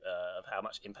impressive of how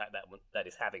much impact that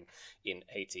is having in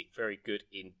Haiti. Very good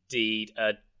indeed.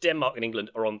 Denmark and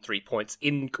England are on 3 points.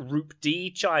 In Group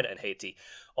D, China and Haiti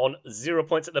on 0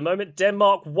 points at the moment.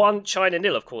 Denmark 1, China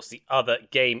 0, of course, the other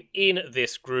game in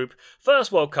this group.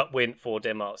 First World Cup win for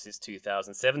Denmark since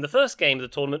 2007. The first game of the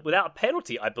tournament without a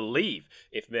penalty, I believe,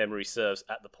 if memory serves,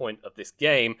 at the point of this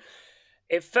game.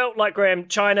 It felt like, Graham,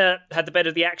 China had the better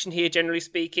of the action here, generally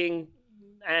speaking,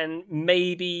 and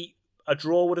maybe a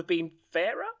draw would have been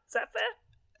fairer. Is that fair?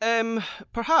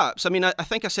 Perhaps. I mean, I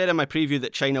think I said in my preview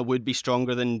that China would be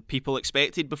stronger than people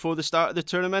expected before the start of the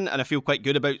tournament, and I feel quite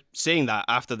good about saying that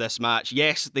after this match.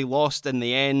 Yes, they lost in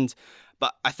the end,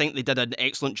 but I think they did an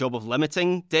excellent job of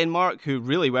limiting Denmark, who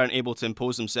really weren't able to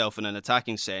impose themselves in an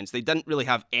attacking sense. They didn't really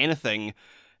have anything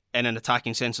in an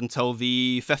attacking sense until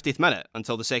the 50th minute,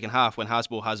 until the second half, when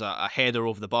Hasbo has a header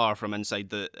over the bar from inside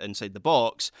the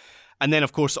box. And then,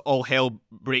 of course, all hell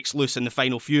breaks loose in the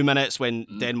final few minutes when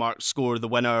Denmark score the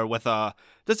winner with a...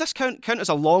 Does this count as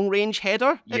a long-range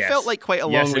header? It Yes. felt like quite a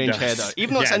Yes, long-range it does. header.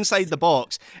 Even though it's inside the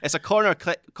box, it's a corner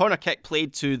kick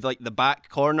played to like the back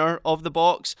corner of the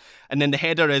box, and then the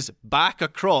header is back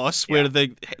across where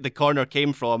the corner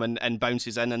came from and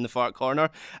bounces in the far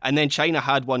corner. And then China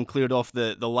had one cleared off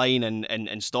the line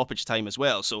in stoppage time as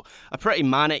well. So a pretty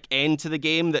manic end to the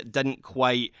game that didn't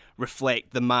quite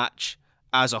reflect the match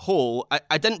as a whole.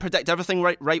 I didn't predict everything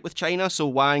right with China, so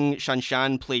Wang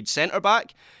Shanshan played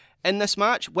centre-back in this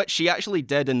match, which she actually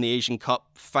did in the Asian Cup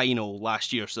final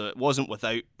last year, so it wasn't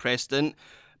without precedent,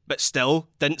 but still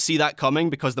didn't see that coming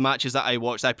because the matches that I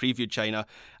watched, I previewed China,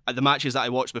 the matches that I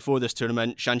watched before this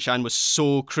tournament, Shanshan was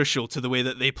so crucial to the way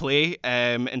that they play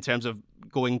in terms of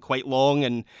going quite long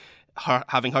and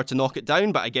having her to knock it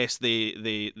down, but I guess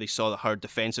they saw that her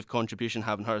defensive contribution,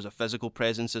 having her as a physical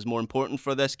presence, is more important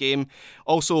for this game.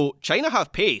 Also, China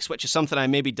have pace, which is something I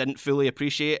maybe didn't fully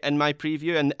appreciate in my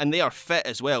preview, and they are fit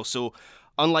as well. So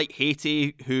unlike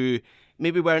Haiti, who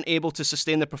maybe weren't able to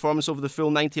sustain their performance over the full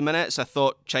 90 minutes, I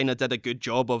thought China did a good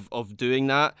job of doing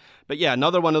that. But yeah,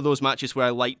 another one of those matches where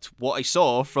I liked what I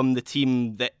saw from the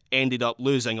team that ended up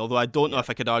losing, although I don't know if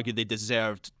I could argue they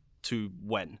deserved to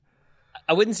win.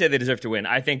 I wouldn't say they deserve to win.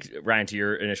 I think, Ryan, to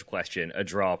your initial question, a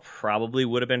draw probably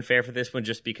would have been fair for this one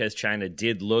just because China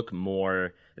did look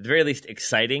more, at the very least,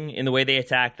 exciting in the way they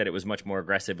attacked, that it was much more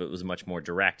aggressive, it was much more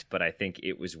direct, but I think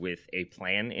it was with a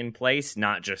plan in place,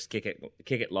 not just kick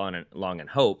it long and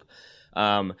hope.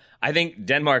 I think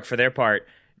Denmark, for their part,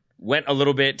 went a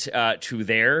little bit to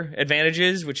their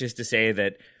advantages, which is to say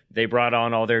that they brought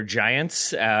on all their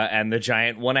giants, and the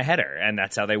giant won a header, and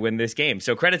that's how they win this game.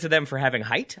 So credit to them for having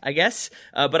height, I guess.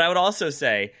 But I would also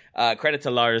say credit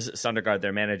to Lars Søndergaard,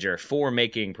 their manager, for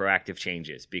making proactive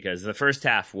changes, because the first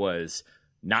half was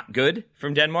not good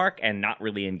from Denmark and not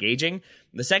really engaging.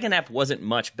 The second half wasn't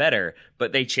much better,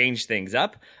 but they changed things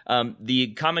up.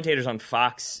 The commentators on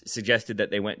Fox suggested that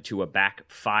they went to a back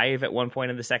five at one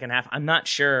point in the second half. I'm not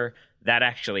sure that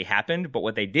actually happened, but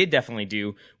what they did definitely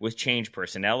do was change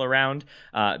personnel around.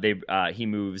 He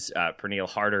moves Pernille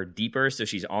harder, deeper, so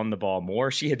she's on the ball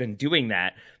more. She had been doing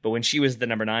that, but when she was the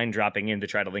number 9 dropping in to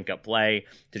try to link up play,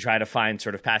 to try to find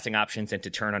sort of passing options and to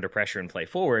turn under pressure and play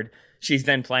forward, she's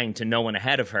then playing to no one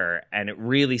ahead of her, and it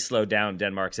really slowed down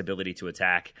Denmark's ability to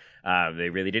attack. They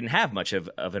really didn't have much of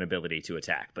an ability to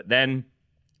attack. But then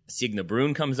Signe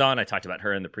Brun comes on. I talked about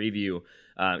her in the preview.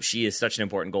 She is such an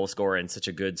important goal scorer and such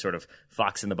a good sort of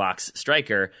fox-in-the-box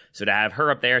striker. So to have her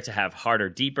up there, to have harder,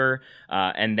 deeper,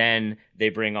 and then they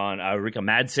bring on Ulrika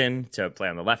Madsen to play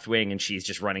on the left wing, and she's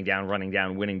just running down,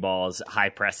 winning balls, high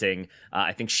pressing.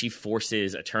 I think she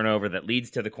forces a turnover that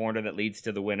leads to the corner, that leads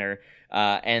to the winner.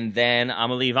 And then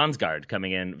Amelie Vansgaard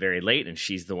coming in very late, and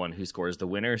she's the one who scores the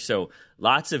winner. So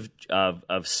lots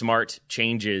of smart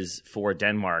changes for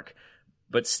Denmark,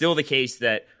 but still the case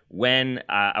that when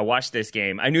I watched this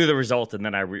game, I knew the result, and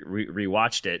then I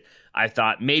rewatched it. I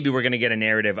thought maybe we're going to get a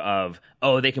narrative of,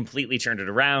 oh, they completely turned it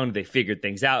around. They figured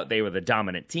things out. They were the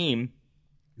dominant team.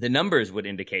 The numbers would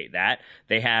indicate that.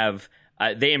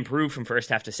 They improved from first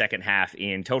half to second half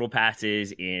in total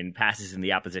passes, in passes in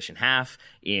the opposition half,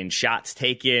 in shots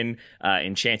taken,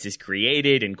 in chances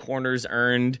created, in corners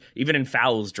earned, even in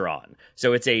fouls drawn.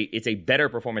 So it's a better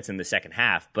performance in the second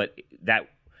half, but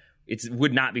it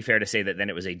would not be fair to say that then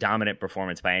it was a dominant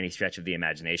performance by any stretch of the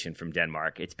imagination from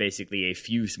Denmark. It's basically a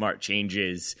few smart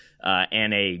changes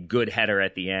and a good header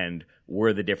at the end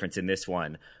were the difference in this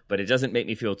one. But it doesn't make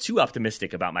me feel too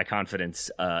optimistic about my confidence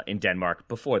in Denmark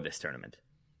before this tournament.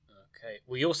 Okay.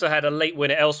 We also had a late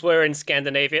winner elsewhere in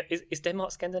Scandinavia. Is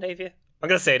Denmark Scandinavia? I'm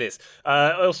going to say it is.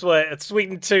 Elsewhere,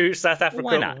 Sweden 2, South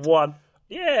Africa 1.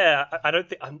 Yeah, I don't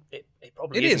think... it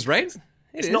probably It is, right?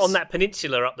 It's not on that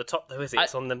peninsula up the top, though, is it?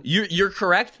 It's on the... You're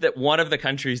correct that one of the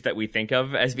countries that we think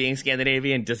of as being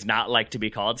Scandinavian does not like to be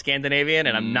called Scandinavian,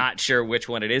 and I'm not sure which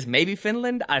one it is. Maybe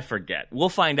Finland? I forget. We'll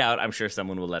find out. I'm sure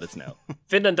someone will let us know.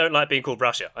 Finland don't like being called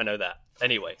Russia. I know that.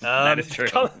 Anyway, that is true.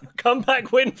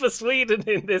 Comeback win for Sweden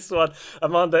in this one.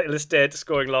 Amanda Ilestedt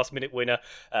scoring last-minute winner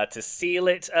to seal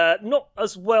it. Not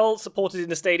as well supported in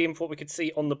the stadium for what we could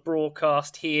see on the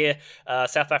broadcast here.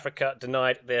 South Africa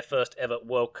denied their first ever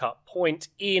World Cup point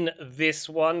in this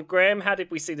one. Graham, how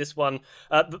did we see this one?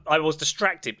 I was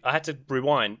distracted. I had to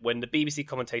rewind when the BBC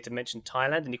commentator mentioned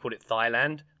Thailand and he called it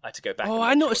Thailand. I had to go back. Oh,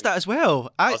 I noticed that as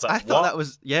well. I thought what? that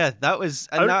was, that was,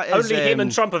 and that is... Only him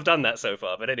and Trump have done that so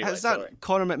far, but anyway, sorry.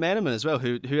 Conor McMenamin as well,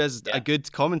 who is a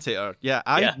good commentator.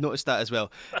 I noticed that as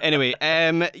well. Anyway,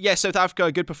 South Africa,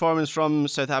 a good performance from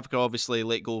South Africa, obviously,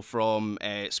 late goal from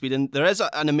Sweden. There is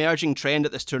an emerging trend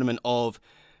at this tournament of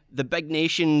the big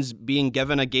nations being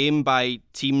given a game by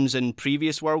teams in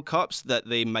previous World Cups that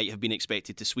they might have been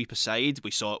expected to sweep aside.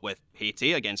 We saw it with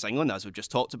Haiti against England, as we've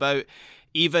just talked about.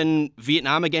 Even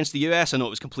Vietnam against the US, I know it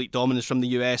was complete dominance from the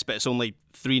US, but it's only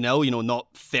 3-0,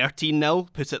 not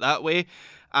 13-0, put it that way.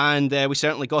 And we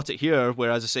certainly got it here, where,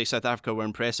 as I say, South Africa were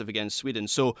impressive against Sweden.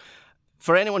 So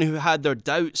for anyone who had their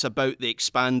doubts about the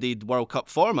expanded World Cup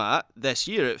format this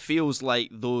year, it feels like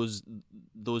those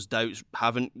doubts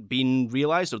haven't been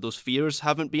realised, or those fears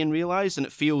haven't been realised. And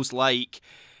it feels like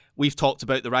we've talked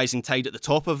about the rising tide at the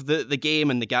top of the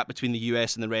game and the gap between the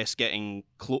US and the rest getting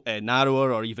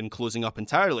narrower or even closing up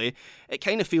entirely. It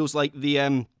kind of feels like the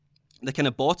kind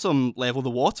of bottom level, the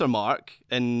watermark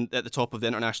at the top of the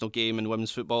international game in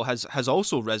women's football has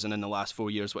also risen in the last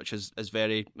 4 years, which is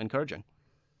very encouraging.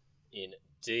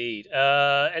 Indeed.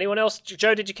 Anyone else?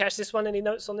 Joe, did you catch this one? Any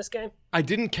notes on this game? I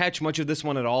didn't catch much of this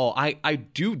one at all. I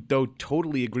do, though,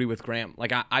 totally agree with Graham.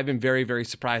 Like, I've been very, very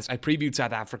surprised. I previewed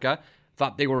South Africa.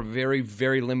 Thought they were very,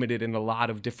 very limited in a lot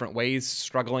of different ways,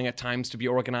 struggling at times to be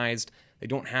organized. They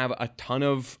don't have a ton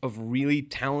of really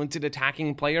talented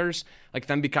attacking players, like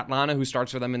Thembi Kgatlana, who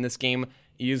starts for them in this game.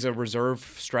 He is a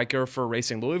reserve striker for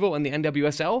Racing Louisville in the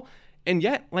NWSL. And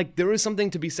yet, there is something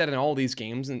to be said in all these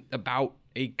games about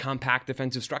a compact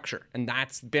defensive structure. And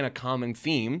that's been a common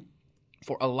theme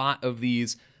for a lot of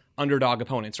these underdog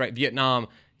opponents, right? Vietnam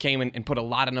came and put a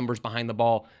lot of numbers behind the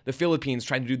ball. The Philippines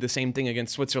tried to do the same thing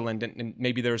against Switzerland, and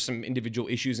maybe there are some individual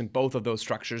issues in both of those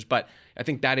structures, but I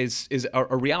think that is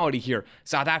a reality here.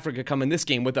 South Africa come in this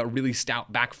game with a really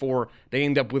stout back four. They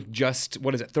end up with just,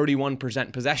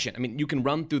 31% possession. I mean, you can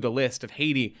run through the list of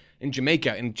Haiti and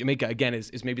Jamaica again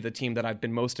is maybe the team that I've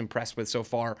been most impressed with so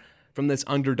far from this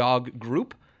underdog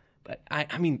group. But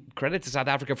I mean, credit to South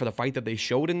Africa for the fight that they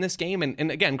showed in this game.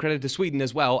 And again, credit to Sweden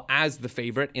as well as the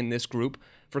favorite in this group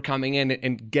for coming in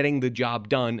and getting the job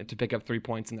done to pick up 3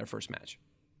 points in their first match.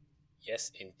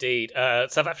 Yes, indeed.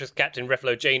 South Africa's captain,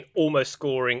 Reflo Jane, almost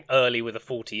scoring early with a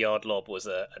 40-yard lob was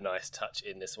a nice touch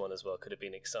in this one as well. Could have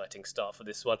been an exciting start for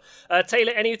this one.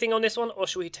 Taylor, anything on this one? Or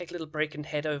should we take a little break and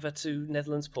head over to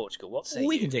Netherlands-Portugal? What say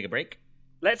We you? can take a break.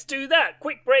 Let's do that.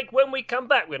 Quick break. When we come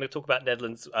back, we're going to talk about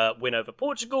Netherlands' win over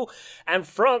Portugal and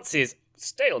France's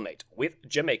stalemate with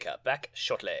Jamaica. Back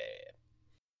shortly.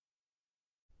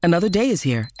 Another day is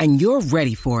here, and you're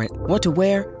ready for it. What to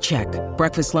wear? Check.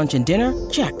 Breakfast, lunch, and dinner?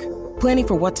 Check. Planning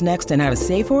for what's next and how to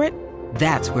save for it?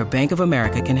 That's where Bank of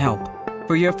America can help.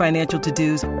 For your financial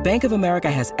to-dos, Bank of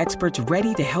America has experts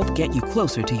ready to help get you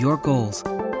closer to your goals.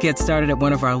 Get started at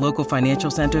one of our local financial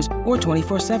centers or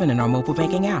 24/7 in our mobile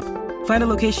banking app. Find a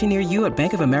location near you at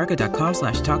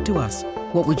bankofamerica.com/talktous.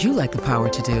 What would you like the power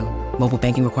to do? Mobile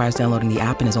banking requires downloading the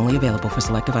app and is only available for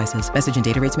select devices. Message and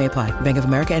data rates may apply. Bank of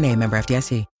America N.A., member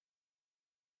FDIC.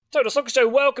 Total Soccer Show,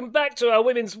 welcome back to our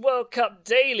Women's World Cup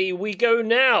Daily. We go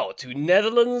now to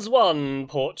Netherlands 1,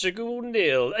 Portugal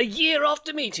 0. A year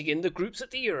after meeting in the groups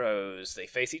at the Euros, they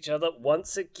face each other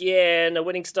once again. A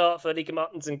winning start for Lieke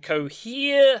Martens and co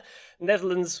here.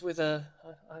 Netherlands with a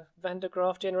Van der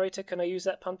Graaf generator. Can I use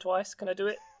that pun twice? Can I do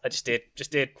it? I just did.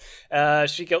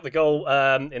 She got the goal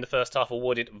in the first half,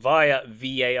 awarded via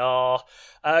VAR.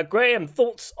 Graham,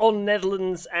 thoughts on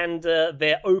Netherlands and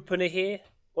their opener here?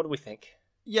 What do we think?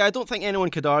 Yeah, I don't think anyone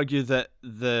could argue that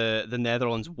the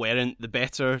Netherlands weren't the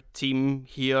better team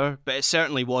here, but it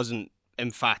certainly wasn't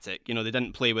emphatic. You know, they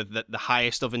didn't play with the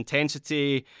highest of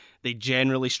intensity. They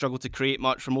generally struggled to create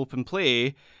much from open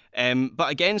play.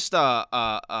 But against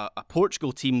a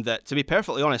Portugal team that, to be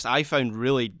perfectly honest, I found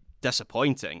really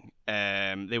disappointing.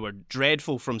 They were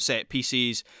dreadful from set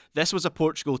pieces. This was a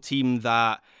Portugal team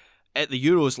that, at the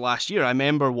Euros last year, I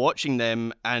remember watching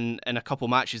them, and in a couple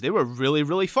matches, they were really,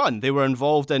 really fun. They were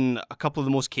involved in a couple of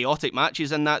the most chaotic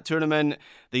matches in that tournament.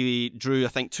 They drew, I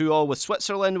think, 2-2 with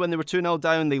Switzerland when they were 2-0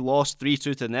 down. They lost 3-2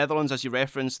 to the Netherlands, as you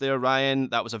referenced there, Ryan.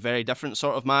 That was a very different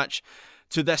sort of match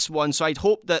to this one. So I'd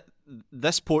hope that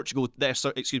that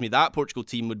Portugal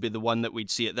team would be the one that we'd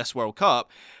see at this World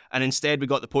Cup. And instead, we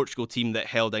got the Portugal team that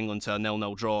held England to a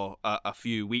 0-0 draw a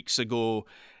few weeks ago.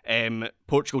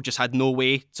 Portugal just had no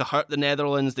way to hurt the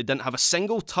Netherlands. They didn't have a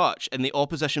single touch in the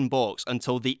opposition box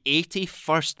until the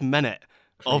 81st minute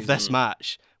of this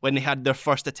match, when they had their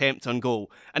first attempt on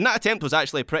goal. And that attempt was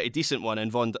actually a pretty decent one,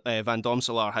 and Van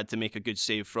Domselaar had to make a good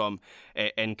save from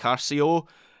Encarcio.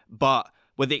 But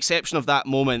with the exception of that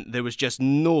moment, there was just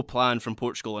no plan from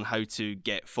Portugal on how to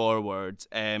get forward.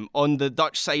 On the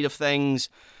Dutch side of things,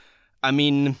 I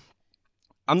mean,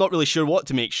 I'm not really sure what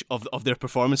to make of their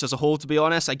performance as a whole, to be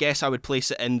honest. I guess I would place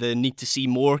it in the need to see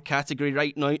more category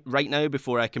right now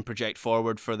before I can project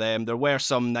forward for them. There were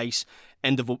some nice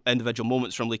individual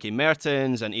moments from Lieke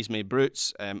Mertens and Ismay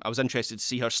Broots. I was interested to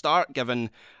see her start,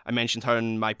 given I mentioned her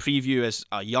in my preview as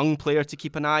a young player to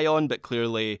keep an eye on, but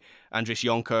clearly Andries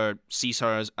Jonker sees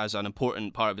her as an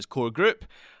important part of his core group.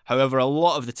 However, a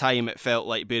lot of the time it felt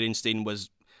like Berenstain was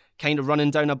kind of running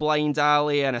down a blind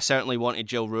alley, and I certainly wanted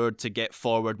Jill Roord to get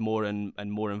forward more and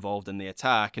more involved in the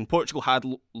attack. And Portugal had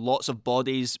lots of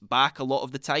bodies back a lot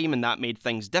of the time, and that made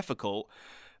things difficult.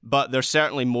 But there's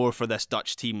certainly more for this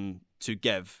Dutch team to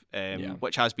give,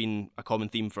 which has been a common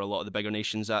theme for a lot of the bigger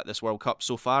nations at this World Cup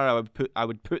so far. I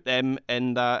would put them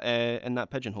in that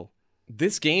pigeonhole.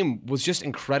 This game was just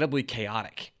incredibly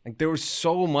chaotic. Like, there was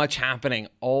so much happening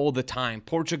all the time.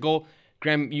 Portugal,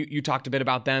 Graham, you talked a bit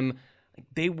about them.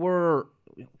 They were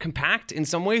compact in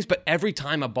some ways, but every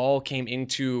time a ball came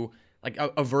into like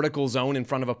a vertical zone in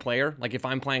front of a player, like if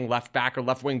I'm playing left back or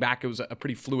left wing back, it was a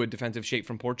pretty fluid defensive shape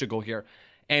from Portugal here.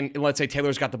 And let's say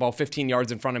Taylor's got the ball 15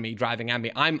 yards in front of me, driving at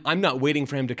me. I'm not waiting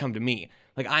for him to come to me.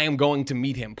 Like, I am going to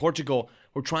meet him. Portugal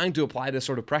were trying to apply this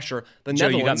sort of pressure. The Joe,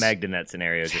 Netherlands, you got megged in that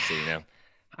scenario, just so you know.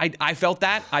 I felt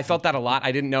that. I felt that a lot.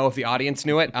 I didn't know if the audience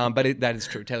knew it, but that is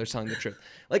true. Taylor's telling the truth.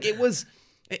 Like, it was,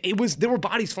 there were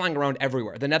bodies flying around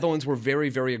everywhere. The Netherlands were very,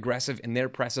 very aggressive in their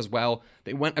press as well.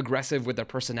 They went aggressive with their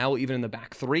personnel, even in the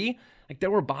back three. Like,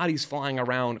 there were bodies flying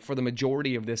around for the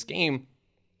majority of this game,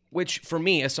 which for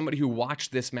me, as somebody who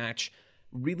watched this match,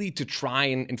 really to try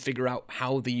and figure out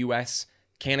how the U.S.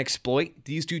 can exploit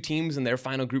these two teams in their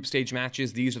final group stage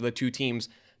matches. These are the two teams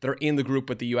that are in the group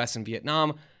with the US and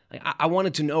Vietnam. I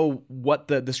wanted to know what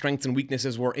the strengths and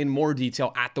weaknesses were in more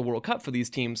detail at the World Cup for these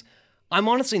teams. I'm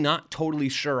honestly not totally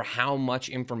sure how much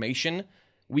information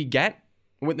we get,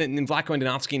 and Vlatko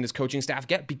Andonovski and his coaching staff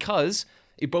get, because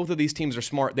if both of these teams are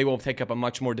smart, they will take up a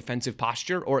much more defensive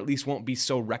posture, or at least won't be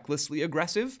so recklessly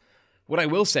aggressive. What I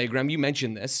will say, Graham, you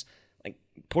mentioned this, like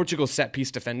Portugal's set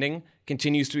piece defending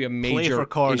continues to be a major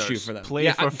issue for them.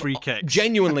 Play for free kicks.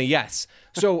 Genuinely, yes.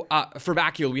 So for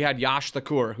Vacuole, we had Yash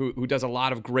Thakur, who does a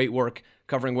lot of great work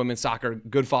covering women's soccer.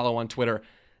 Good follow on Twitter.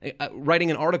 Writing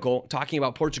an article talking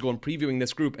about Portugal and previewing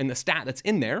this group. And the stat that's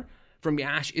in there from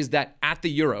Yash is that at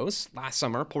the Euros last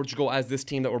summer, Portugal, as this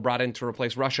team that were brought in to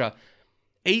replace Russia,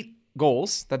 8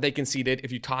 goals that they conceded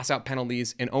if you toss out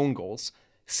penalties and own goals.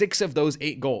 6 of those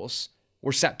 8 goals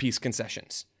were set piece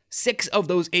concessions. 6 of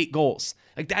those 8 goals.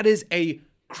 Like, that is a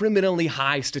criminally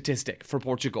high statistic for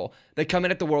Portugal. They come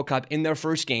in at the World Cup in their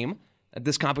first game at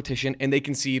this competition and they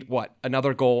concede,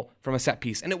 another goal from a set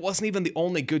piece. And it wasn't even the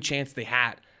only good chance they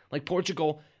had. Like,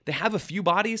 Portugal, they have a few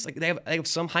bodies, like they have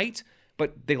some height,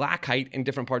 but they lack height in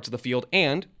different parts of the field,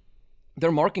 and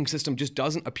their marking system just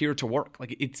doesn't appear to work.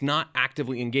 Like, it's not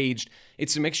actively engaged.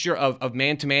 It's a mixture of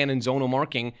man-to-man and zonal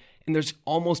marking, and there's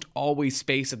almost always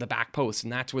space at the back post,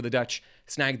 and that's where the Dutch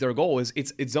snagged their goal. It's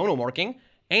zonal marking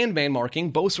and man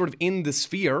marking, both sort of in the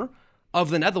sphere of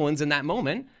the Netherlands in that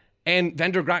moment, and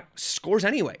Van der Gracht scores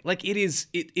anyway. Like,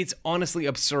 it's honestly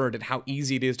absurd at how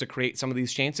easy it is to create some of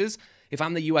these chances. If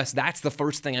I'm the US, that's the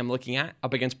first thing I'm looking at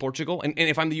up against Portugal, and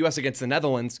if I'm the US against the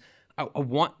Netherlands, I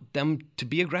want them to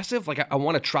be aggressive. Like, I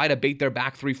want to try to bait their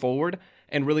back three forward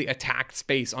and really attack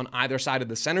space on either side of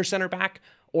the center back,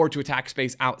 or to attack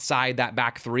space outside that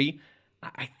back three.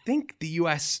 I think the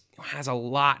U.S. has a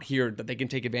lot here that they can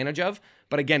take advantage of.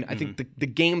 But again, I think the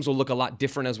games will look a lot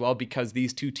different as well, because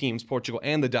these two teams, Portugal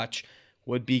and the Dutch,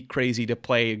 would be crazy to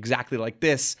play exactly like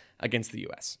this against the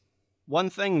U.S. One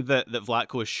thing that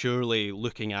Vlatko is surely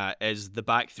looking at is the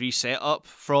back three setup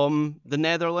from the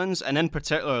Netherlands, and in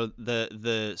particular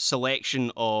the selection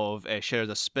of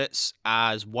Sherda Spitz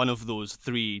as one of those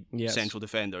 3 central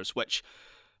defenders, which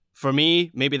for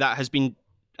me, maybe that has been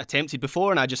attempted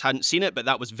before and I just hadn't seen it, but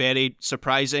that was very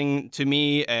surprising to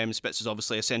me. Spitz is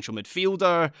obviously a central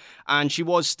midfielder, and she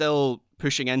was still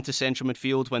pushing into central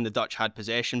midfield when the Dutch had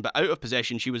possession, but out of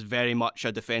possession she was very much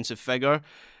a defensive figure.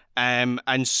 And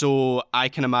so I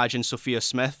can imagine Sophia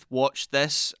Smith watched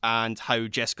this and how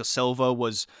Jessica Silva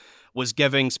was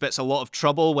giving Spitz a lot of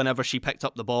trouble whenever she picked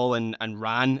up the ball and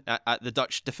ran at the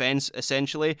Dutch defence,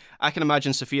 essentially. I can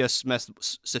imagine Sophia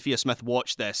Smith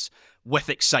watched this with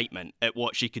excitement at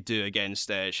what she could do against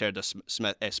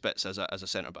Sherda Spitz as a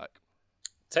centre-back.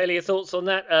 Taylor, your thoughts on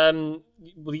that?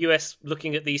 Will the US,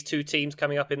 looking at these two teams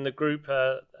coming up in the group,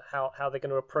 how they're going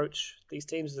to approach these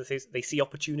teams? Do they see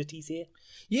opportunities here?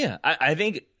 Yeah, I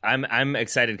think I'm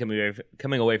excited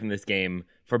coming away from this game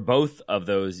for both of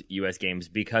those US games,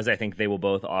 because I think they will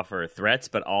both offer threats,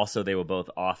 but also they will both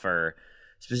offer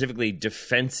specifically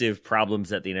defensive problems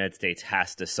that the United States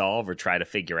has to solve or try to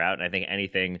figure out. And I think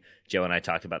anything, Joe and I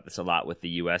talked about this a lot with the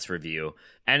US review,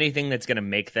 anything that's going to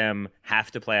make them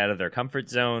have to play out of their comfort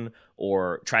zone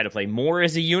or try to play more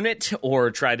as a unit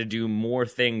or try to do more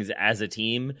things as a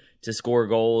team to score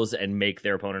goals and make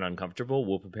their opponent uncomfortable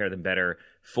will prepare them better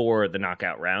for the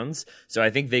knockout rounds. So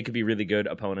I think they could be really good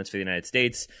opponents for the United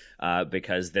States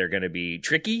because they're going to be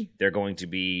tricky. They're going to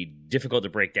be difficult to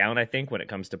break down, I think, when it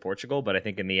comes to Portugal. But I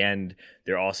think in the end,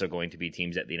 they're also going to be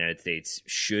teams that the United States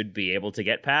should be able to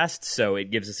get past. So it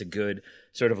gives us a good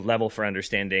sort of level for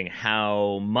understanding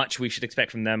how much we should expect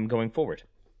from them going forward.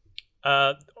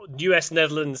 US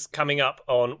Netherlands coming up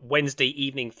on Wednesday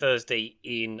evening, Thursday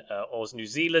in Oz, New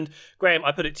Zealand. Graham,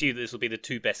 I put it to you that this will be the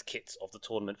 2 best kits of the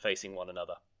tournament facing one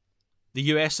another. The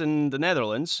US and the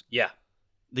Netherlands? Yeah.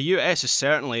 The US is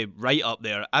certainly right up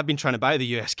there. I've been trying to buy the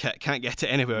US kit, can't get it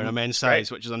anywhere in a men's size,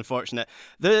 which is unfortunate.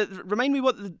 Remind me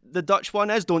what the Dutch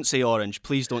one is? Don't say orange.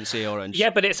 Please don't say orange.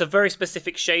 Yeah, but it's a very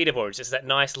specific shade of orange. It's that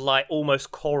nice, light, almost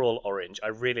coral orange. I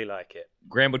really like it.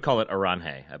 Graham would call it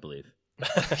Orange, I believe.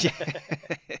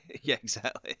 Yeah,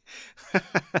 exactly.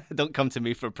 Don't come to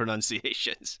me for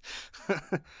pronunciations.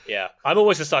 Yeah, I'm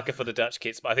always a sucker for the Dutch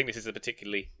kits, but I think this is a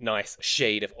particularly nice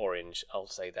shade of orange. I'll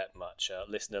say that much.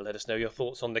 Listener, let us know your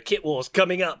thoughts on the kit wars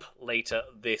coming up later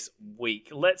this week.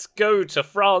 Let's go to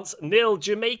France 0,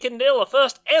 Jamaica 0. A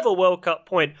first ever World Cup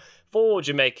point for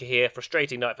Jamaica here.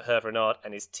 Frustrating night for Hervé Renard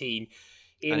and his team.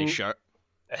 And his shirt.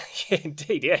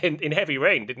 Indeed, yeah, in heavy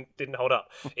rain, didn't hold up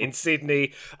in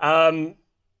Sydney.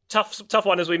 Tough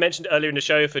one, as we mentioned earlier in the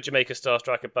show, for Jamaica star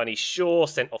striker Bunny Shaw,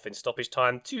 sent off in stoppage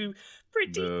time. Two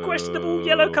pretty questionable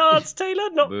yellow cards, Taylor.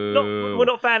 We're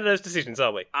not fan of those decisions,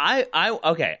 are we?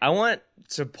 Okay. I want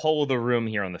to poll the room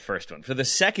here on the first one. For the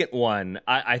second one,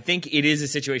 I think it is a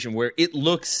situation where it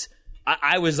looks.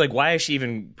 I was like, why is she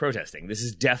even protesting? This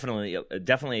is definitely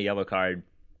a yellow card.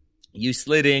 You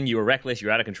slid in, you were reckless, you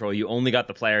were out of control, you only got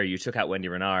the player, you took out Wendy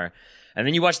Renard. And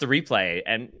then you watch the replay,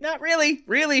 and not really.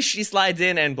 Really, she slides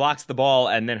in and blocks the ball,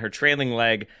 and then her trailing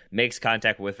leg makes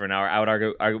contact with Renard.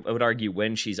 I would argue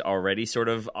when she's already sort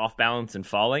of off balance and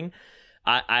falling.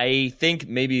 I think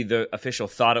maybe the official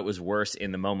thought it was worse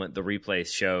in the moment. The replay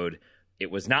showed it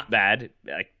was not bad,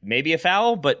 like maybe a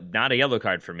foul, but not a yellow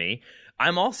card for me.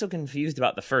 I'm also confused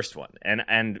about the first one.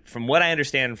 And from what I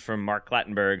understand from Mark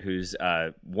Clattenburg, who's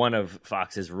one of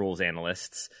Fox's rules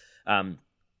analysts,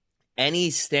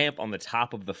 any stamp on the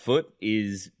top of the foot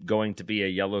is going to be a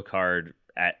yellow card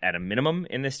at a minimum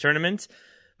in this tournament.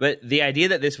 But the idea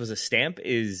that this was a stamp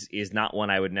is not one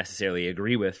I would necessarily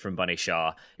agree with from Bunny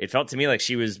Shaw. It felt to me like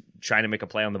she was trying to make a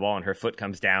play on the ball and her foot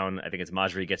comes down. I think it's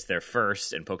Majri gets there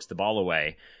first and pokes the ball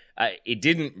away. It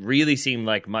didn't really seem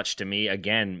like much to me.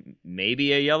 Again,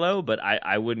 maybe a yellow, but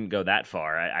I wouldn't go that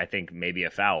far. I think maybe a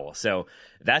foul. So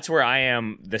that's where I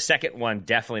am. The second one,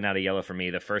 definitely not a yellow for me.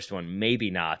 The first one,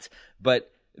 maybe not.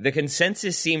 But the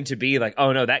consensus seemed to be like,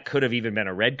 oh no, that could have even been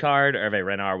a red card. Hervé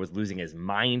Renard was losing his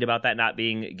mind about that not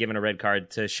being given a red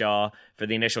card to Shaw for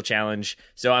the initial challenge.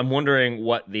 So I'm wondering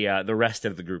what the rest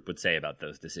of the group would say about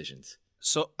those decisions.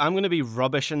 So I'm going to be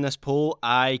rubbish in this poll.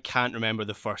 I can't remember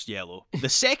the first yellow. The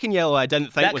second yellow I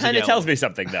didn't think was a yellow. That kind of tells me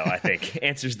something, though, I think.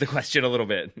 Answers the question a little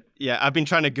bit. Yeah, I've been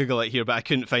trying to Google it here, but I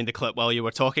couldn't find the clip while you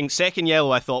were talking. Second yellow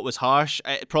I thought was harsh.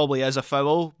 It probably is a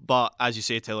foul, but as you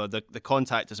say, Taylor, the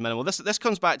contact is minimal. This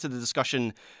comes back to the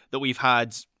discussion that we've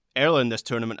had earlier in this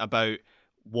tournament about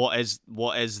what is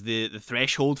the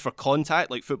threshold for contact.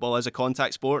 Like, football is a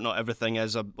contact sport, not everything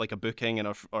is a booking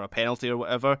or a penalty or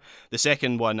whatever. The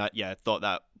second one, I thought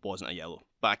that wasn't a yellow,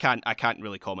 but I can't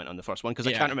really comment on the first one because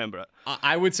I can't remember it.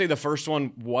 I would say the first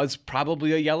one was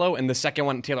probably a yellow, and the second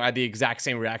one, Taylor, I had the exact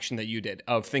same reaction that you did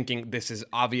of thinking this is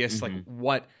obvious, like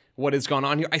what has gone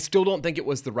on here. I still don't think it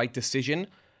was the right decision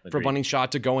for Bunny Shaw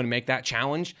to go and make that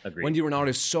challenge. Wendy Renard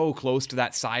is so close to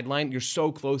that sideline. You're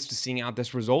so close to seeing out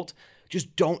this result.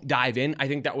 Just don't dive in. I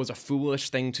think that was a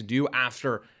foolish thing to do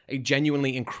after a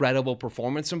genuinely incredible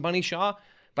performance from Bunny Shaw.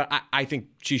 But I think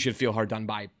she should feel hard done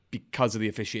by because of the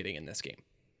officiating in this game.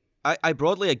 I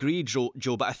broadly agree, Joe,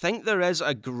 but I think there is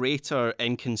a greater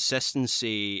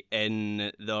inconsistency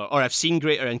I've seen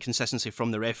greater inconsistency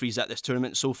from the referees at this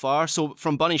tournament so far. So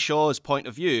from Bunny Shaw's point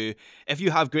of view, if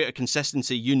you have greater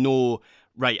consistency, you know,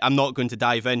 right, I'm not going to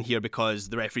dive in here because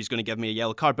the referee's going to give me a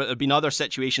yellow card. But there have been other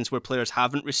situations where players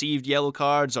haven't received yellow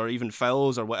cards or even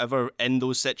fouls or whatever in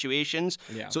those situations.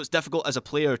 Yeah. So it's difficult as a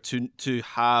player to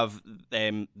have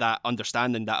that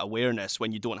understanding, that awareness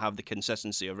when you don't have the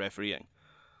consistency of refereeing.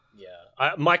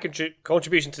 Yeah, my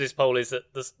contribution to this poll is that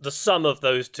the sum of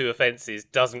those two offences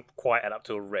doesn't quite add up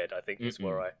to a red, I think, is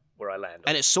where I land.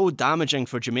 And it's so damaging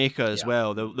for Jamaica as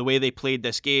well. The way they played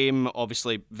this game,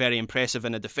 obviously very impressive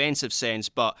in a defensive sense,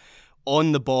 but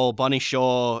on the ball, Bunny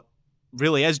Shaw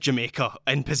really is Jamaica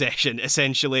in possession,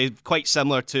 essentially. Quite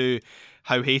similar to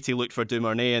how Haiti looked for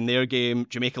Dumornay in their game.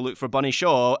 Jamaica looked for Bunny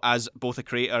Shaw as both a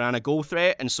creator and a goal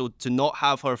threat, and so to not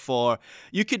have her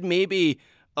you could maybe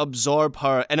absorb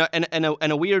her in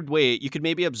a weird way. You could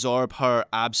maybe absorb her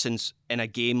absence in a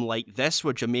game like this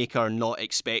where Jamaica are not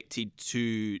expected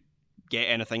to get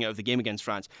anything out of the game against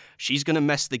France. She's going to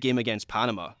miss the game against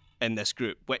Panama in this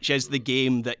group, which is the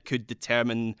game that could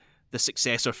determine the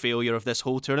success or failure of this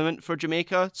whole tournament for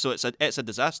Jamaica. So it's a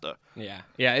disaster. Yeah,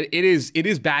 it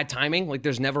is bad timing. Like,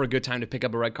 there's never a good time to pick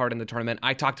up a red card in the tournament.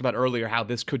 I talked about earlier how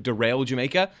this could derail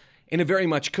Jamaica, and it very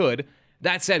much could.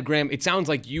 That said, Graham, it sounds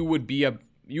like you would be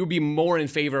more in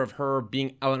favor of her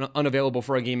being unavailable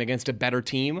for a game against a better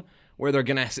team where they're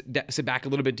going to sit back a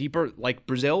little bit deeper, like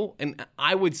Brazil. And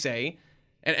I would say,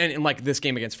 and like this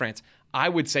game against France, I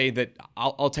would say that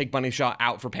I'll take Bunny Shaw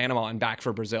out for Panama and back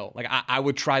for Brazil. Like, I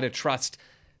would try to trust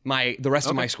the rest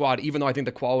of my squad, even though I think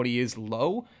the quality is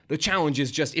low. The challenge is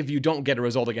just if you don't get a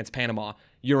result against Panama,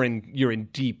 you're in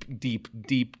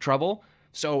deep trouble.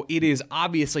 So it is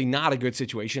obviously not a good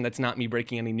situation. That's not me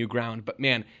breaking any new ground. But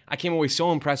man, I came away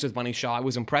so impressed with Bunny Shaw. I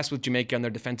was impressed with Jamaica and their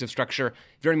defensive structure.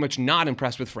 Very much not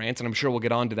impressed with France, and I'm sure we'll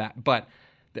get on to that. But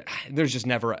there's just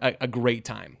never a great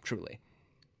time, truly.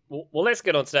 Well, let's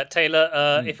get on to that. Taylor,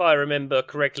 if I remember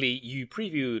correctly, you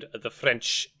previewed the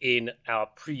French in our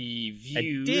previews.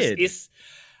 I did.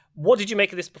 What did you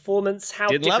make of this performance? How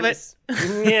Didn't love it.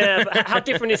 Yeah, but how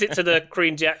different is it to the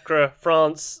Korean Diacre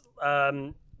France?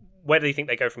 Where do you think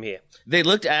they go from here? They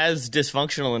looked as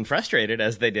dysfunctional and frustrated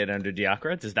as they did under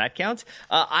Diacre. Does that count?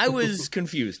 I was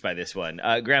confused by this one.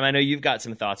 Graham, I know you've got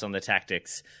some thoughts on the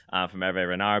tactics from Hervé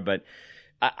Renard, but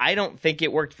I don't think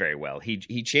it worked very well.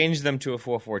 He changed them to a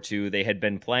 4-4-2. They had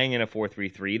been playing in a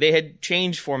 4-3-3. They had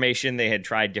changed formation. They had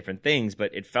tried different things,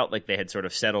 but it felt like they had sort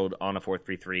of settled on a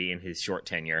 4-3-3 in his short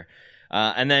tenure.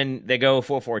 And then they go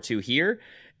 4-4-2 here.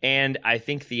 And I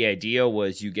think the idea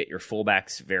was you get your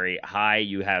fullbacks very high.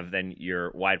 You have then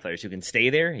your wide players who can stay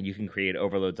there and you can create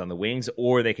overloads on the wings,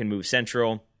 or they can move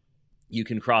central. You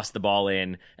can cross the ball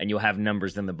in, and you'll have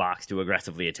numbers in the box to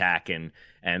aggressively attack and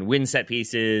win set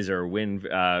pieces or win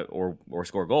or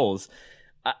score goals.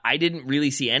 I didn't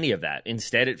really see any of that.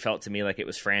 Instead, it felt to me like it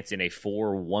was France in a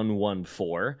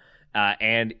 4-1-1-4.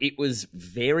 And it was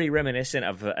very reminiscent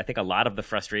of, I think, a lot of the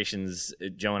frustrations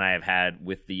Joe and I have had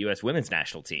with the U.S. women's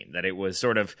national team, that it was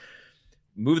sort of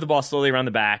move the ball slowly around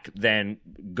the back, then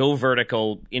go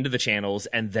vertical into the channels,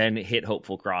 and then hit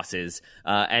hopeful crosses.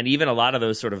 And even a lot of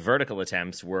those sort of vertical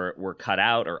attempts were cut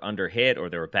out or under hit, or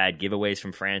there were bad giveaways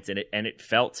from France, and it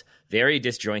felt very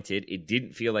disjointed. It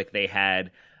didn't feel like they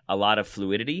had a lot of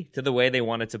fluidity to the way they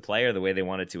wanted to play or the way they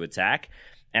wanted to attack.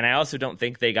 And I also don't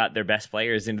think they got their best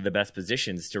players into the best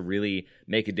positions to really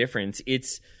make a difference.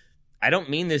 I don't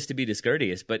mean this to be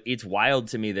discourteous, but it's wild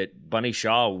to me that Bunny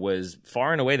Shaw was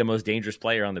far and away the most dangerous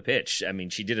player on the pitch. I mean,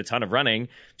 she did a ton of running.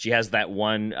 She has that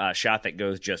one shot that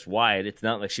goes just wide. It's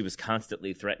not like she was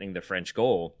constantly threatening the French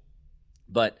goal.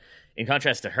 But in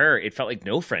contrast to her, it felt like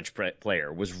no French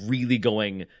player was really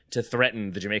going to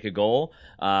threaten the Jamaica goal.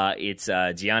 It's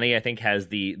Gianni, I think, has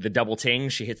the double ting.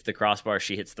 She hits the crossbar,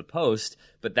 she hits the post,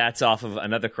 but that's off of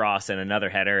another cross and another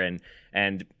header.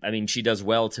 And I mean, she does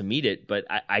well to meet it, but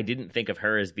I didn't think of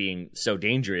her as being so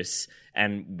dangerous.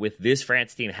 And with this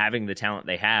France team having the talent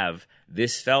they have,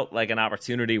 this felt like an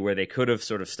opportunity where they could have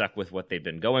sort of stuck with what they've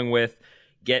been going with.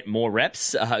 Get more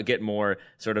reps, get more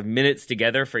sort of minutes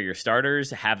together for your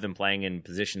starters, have them playing in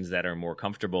positions that are more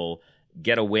comfortable,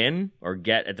 get a win, or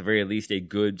get at the very least a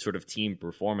good sort of team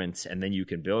performance, and then you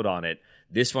can build on it.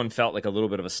 This one felt like a little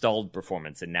bit of a stalled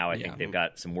performance, and now I think they've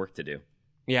got some work to do.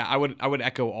 Yeah, I would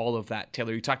echo all of that,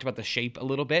 Taylor. You talked about the shape a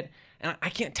little bit, and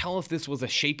I can't tell if this was a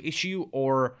shape issue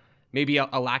or maybe a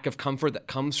lack of comfort that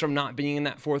comes from not being in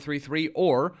that 4-3-3,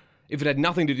 or if it had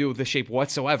nothing to do with the shape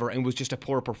whatsoever and was just a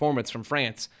poor performance from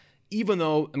France. Even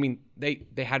though, I mean, they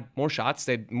had more shots.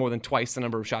 They had more than twice the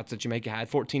number of shots that Jamaica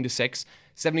had, 14-6,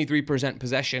 73%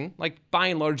 possession. Like, by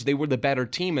and large, they were the better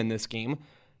team in this game,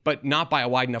 but not by a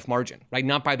wide enough margin, right?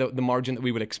 Not by the margin that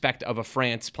we would expect of a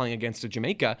France playing against a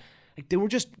Jamaica. Like, they were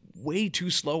just way too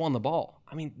slow on the ball.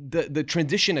 I mean, the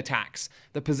transition attacks,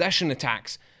 the possession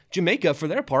attacks, Jamaica, for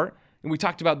their part, and we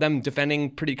talked about them defending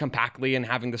pretty compactly and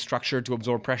having the structure to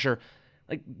absorb pressure.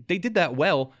 Like, they did that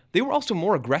well. They were also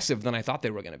more aggressive than I thought they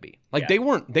were going to be. Like, they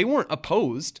weren't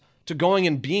opposed to going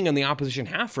and being in the opposition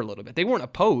half for a little bit. They weren't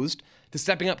opposed to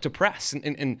stepping up to press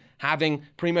and having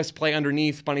Primus play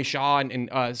underneath Bunny Shaw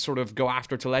and sort of go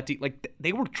after Toletti. Like,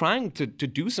 they were trying to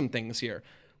do some things here,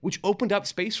 which opened up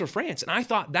space for France. And I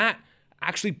thought that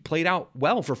actually played out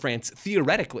well for France,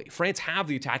 theoretically. France have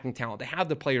the attacking talent. They have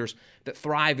the players that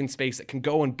thrive in space, that can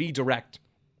go and be direct.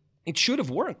 It should have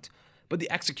worked, but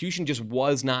the execution just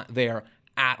was not there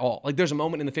at all. Like, there's a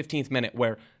moment in the 15th minute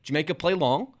where Jamaica play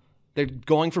long. They're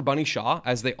going for Bunny Shaw,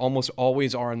 as they almost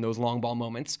always are in those long ball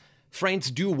moments.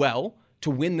 France do well to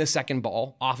win the second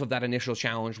ball off of that initial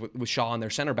challenge with Shaw and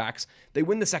their center backs. They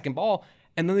win the second ball,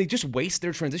 and then they just waste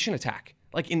their transition attack.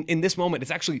 Like, in this moment,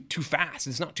 it's actually too fast.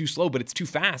 It's not too slow, but it's too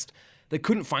fast. They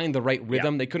couldn't find the right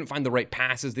rhythm. They couldn't find the right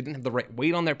passes. They didn't have the right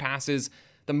weight on their passes.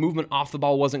 The movement off the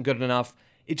ball wasn't good enough.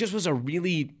 It just was a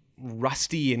really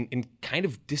rusty and kind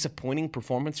of disappointing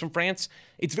performance from France.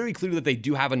 It's very clear that they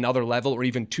do have another level or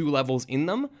even two levels in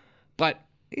them, but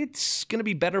it's going to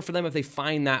be better for them if they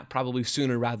find that probably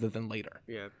sooner rather than later.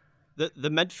 Yeah. The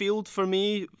midfield for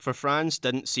me, for France,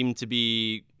 didn't seem to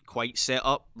be quite set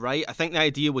up right. I think the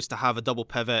idea was to have a double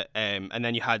pivot, and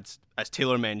then you had, as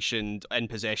Taylor mentioned, in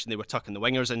possession, they were tucking the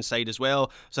wingers inside as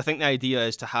well. So I think the idea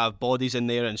is to have bodies in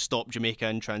there and stop Jamaica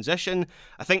in transition.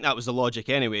 I think that was the logic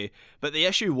anyway. But the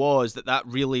issue was that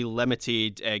really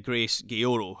limited Grace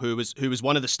Guilloro, who was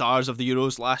one of the stars of the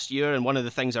Euros last year, and one of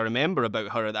the things I remember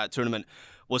about her at that tournament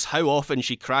was how often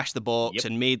she crashed the box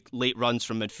and made late runs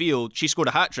from midfield. She scored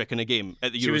a hat-trick in a game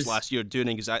at the Euros last year doing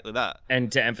exactly that.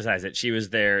 And to emphasize it, she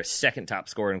was their second top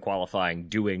scorer in qualifying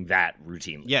doing that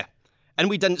routinely. Yeah. And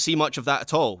we didn't see much of that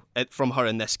at all from her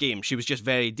in this game. She was just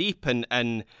very deep,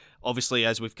 and obviously,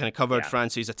 as we've kind of covered,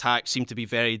 France's attack seemed to be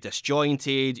very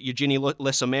disjointed. Eugenie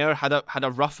Le Sommer had a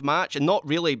rough match, and not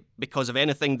really because of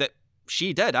anything that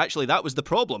she did. Actually, that was the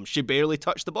problem. She barely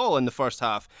touched the ball in the first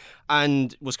half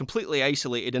and was completely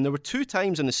isolated. And there were 2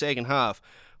 times in the second half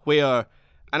where,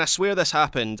 and I swear this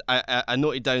happened, I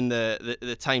noted down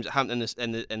the times it happened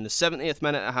in the 70th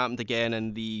minute, it happened again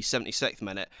in the 76th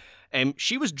minute.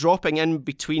 She was dropping in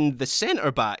between the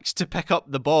centre backs to pick up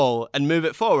the ball and move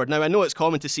it forward. Now, I know it's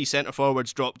common to see centre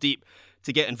forwards drop deep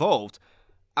to get involved.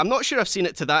 I'm not sure I've seen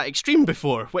it to that extreme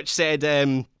before, which said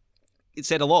it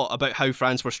said a lot about how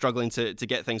France were struggling to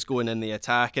get things going in the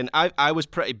attack. And I was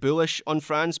pretty bullish on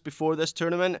France before this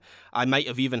tournament. I might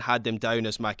have even had them down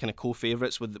as my kind of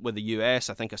co-favourites with the US.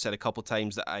 I think I said a couple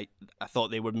times that I thought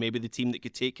they were maybe the team that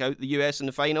could take out the US in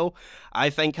the final. I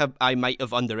think I might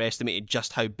have underestimated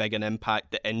just how big an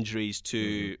impact the injuries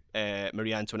to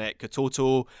Marie-Antoinette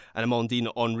Katoto and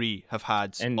Amandine Henry have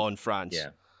had on France.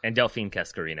 Yeah, and Delphine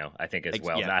Cascarino, I think, as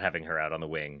well. Not having her out on the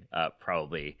wing,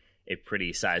 probably a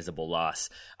pretty sizable loss.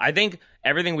 I think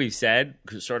everything we've said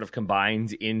sort of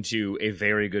combines into a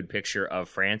very good picture of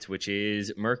France, which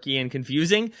is murky and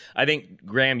confusing. I think,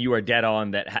 Graham, you are dead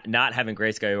on that not having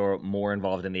Grace Gaillard more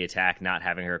involved in the attack, not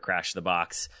having her crash the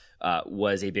box,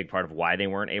 was a big part of why they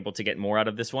weren't able to get more out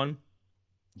of this one.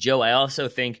 Joe, I also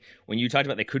think when you talked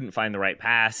about they couldn't find the right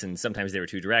pass and sometimes they were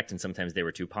too direct and sometimes they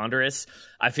were too ponderous,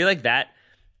 I feel like that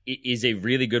is a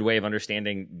really good way of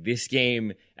understanding this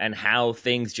game and how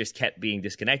things just kept being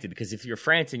disconnected. Because if you're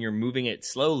France and you're moving it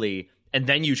slowly and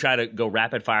then you try to go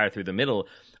rapid fire through the middle,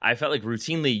 I felt like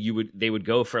routinely they would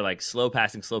go for like slow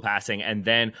passing, and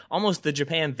then almost the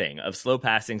Japan thing of slow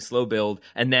passing, slow build,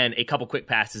 and then a couple quick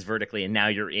passes vertically, and now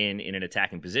you're in an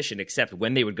attacking position. Except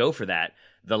when they would go for that,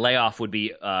 the layoff would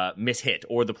be mishit,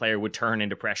 or the player would turn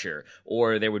into pressure,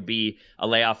 or there would be a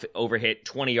layoff overhit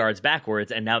 20 yards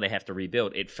backwards, and now they have to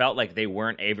rebuild. It felt like they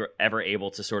weren't ever able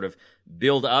to sort of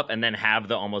build up and then have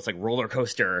the almost like roller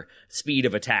coaster speed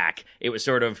of attack. It was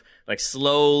sort of like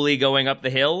slowly going up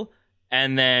the hill,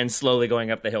 and then slowly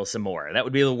going up the hill some more. That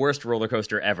would be the worst roller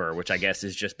coaster ever, which I guess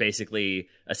is just basically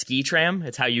a ski tram.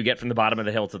 It's how you get from the bottom of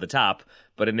the hill to the top.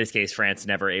 But in this case, France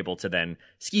never able to then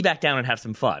ski back down and have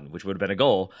some fun, which would have been a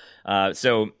goal.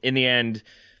 So in the end,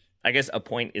 I guess a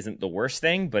point isn't the worst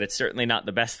thing, but it's certainly not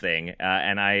the best thing.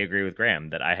 And I agree with Graham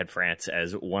that I had France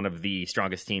as one of the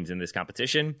strongest teams in this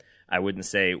competition. I wouldn't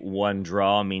say one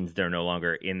draw means they're no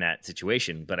longer in that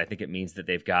situation, but I think it means that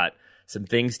they've got some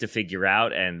things to figure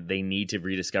out, and they need to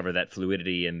rediscover that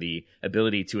fluidity and the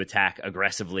ability to attack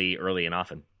aggressively early and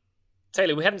often.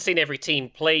 Taylor, we haven't seen every team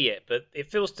play yet, but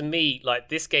it feels to me like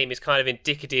this game is kind of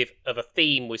indicative of a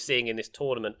theme we're seeing in this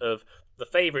tournament of the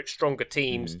favourite stronger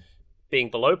teams being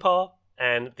below par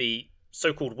and the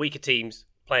so-called weaker teams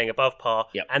playing above par,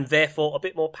 and therefore a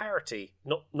bit more parity.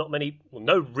 No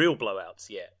real blowouts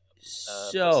yet.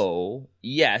 So,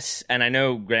 yes, and I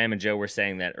know Graham and Joe were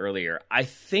saying that earlier. I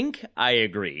think I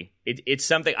agree. It's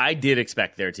something I did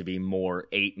expect there to be more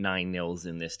 8-9-0s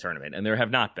in this tournament, and there have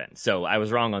not been. So I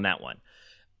was wrong on that one.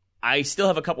 I still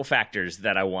have a couple factors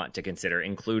that I want to consider,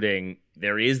 including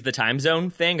there is the time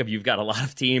zone thing of you've got a lot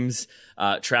of teams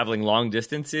traveling long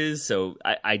distances, so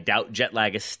I doubt jet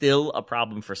lag is still a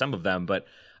problem for some of them, but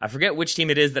I forget which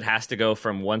team it is that has to go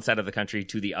from one side of the country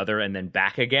to the other and then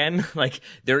back again. Like,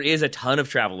 there is a ton of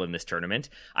travel in this tournament.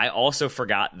 I also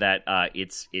forgot that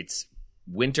it's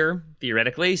winter,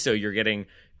 theoretically, so you're getting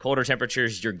colder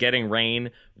temperatures, you're getting rain.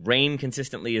 Rain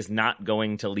consistently is not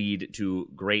going to lead to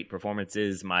great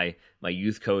performances. My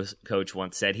youth coach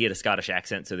once said, he had a Scottish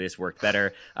accent, so this worked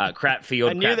better. Crap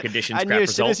field, crap conditions, crap results.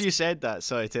 As soon as you said that,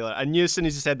 sorry Taylor, I knew as soon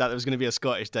as you said that there was going to be a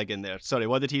Scottish dig in there. Sorry,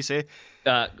 what did he say?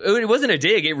 It wasn't a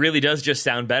dig, it really does just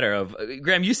sound better.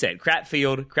 Graham, you said crap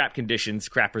field, crap conditions,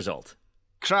 crap result.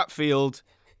 Crap field,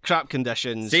 crap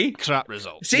conditions, see? Crap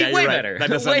results. See, yeah, way better.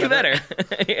 Way better.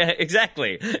 Yeah,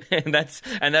 exactly. And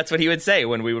that's what he would say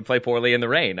when we would play poorly in the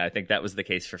rain. I think that was the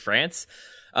case for France.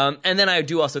 And then I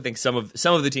do also think some of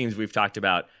the teams we've talked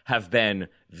about have been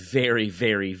very,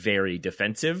 very, very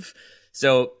defensive.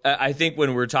 So I think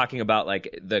when we're talking about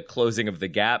like the closing of the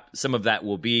gap, some of that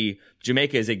will be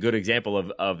Jamaica is a good example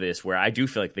of this, where I do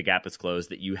feel like the gap is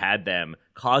closed, that you had them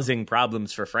causing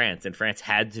problems for France, and France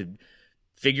had to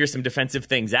figure some defensive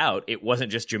things out. It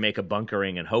wasn't just Jamaica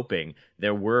bunkering and hoping.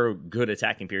 There were good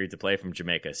attacking periods of play from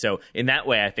Jamaica. So in that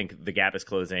way, I think the gap is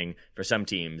closing for some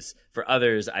teams. For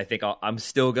others, I think I'm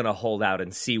still going to hold out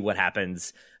and see what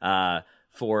happens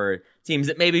for teams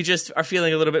that maybe just are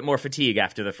feeling a little bit more fatigue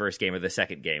after the first game or the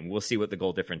second game. We'll see what the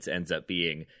goal difference ends up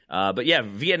being. But yeah,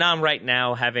 Vietnam right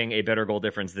now having a better goal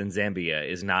difference than Zambia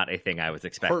is not a thing I was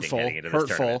expecting heading into this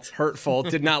tournament. Hurtful.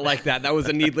 Did not like that. That was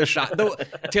a needless shot. Though,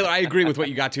 Taylor, I agree with what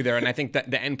you got to there, and I think that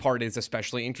the end part is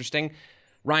especially interesting.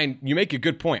 Ryan, you make a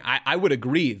good point. I would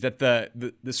agree that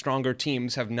the stronger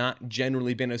teams have not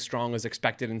generally been as strong as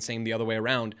expected, and same the other way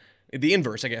around. The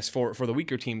inverse, I guess, for the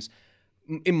weaker teams.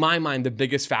 In my mind, the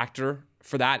biggest factor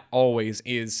for that always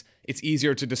is it's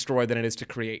easier to destroy than it is to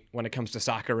create when it comes to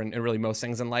soccer and really most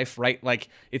things in life, right? Like,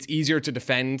 it's easier to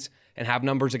defend and have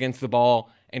numbers against the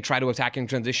ball and try to attack in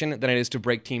transition than it is to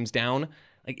break teams down.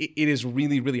 Like, it is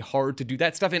really, really hard to do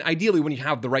that stuff. And ideally, when you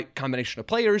have the right combination of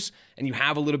players and you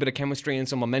have a little bit of chemistry and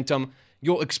some momentum,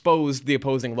 you'll expose the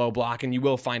opposing low block and you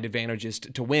will find advantages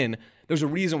to win. There's a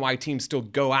reason why teams still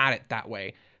go at it that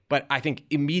way. But I think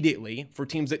immediately, for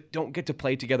teams that don't get to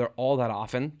play together all that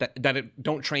often, that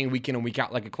don't train week in and week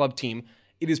out like a club team,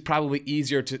 it is probably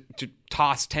easier to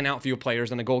toss 10 outfield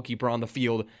players and a goalkeeper on the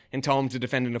field and tell them to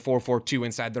defend in a 4-4-2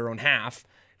 inside their own half,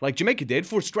 like Jamaica did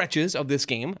for stretches of this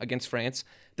game against France,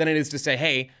 than it is to say,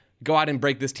 hey, go out and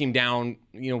break this team down.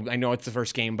 I know it's the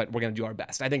first game, but we're going to do our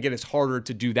best. I think it is harder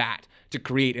to do that, to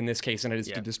create in this case, than it is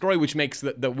to destroy, which makes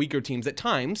the weaker teams at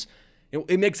times,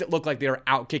 it makes it look like they're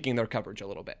out-kicking their coverage a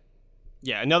little bit.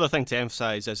 Yeah, another thing to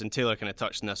emphasise is, and Taylor kind of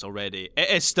touched on this already, it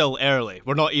is still early.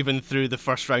 We're not even through the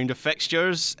first round of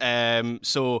fixtures.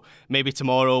 So maybe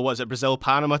tomorrow,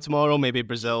 Brazil-Panama tomorrow? Maybe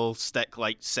Brazil stick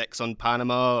like 6 on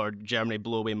Panama, or Germany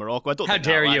blow away Morocco. I don't think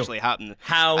that'll actually happen.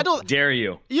 How dare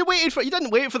you? You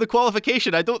didn't wait for the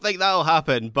qualification. I don't think that'll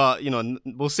happen, but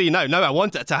we'll see now. Now I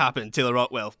want it to happen, Taylor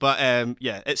Rockwell. But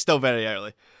yeah, it's still very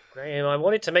early. Graham, I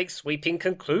wanted to make sweeping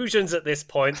conclusions at this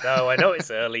point, though. I know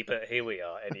it's early, but here we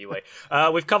are anyway.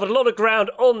 We've covered a lot of ground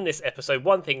on this episode.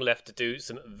 One thing left to do,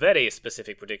 some very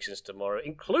specific predictions tomorrow,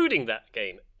 including that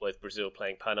game with Brazil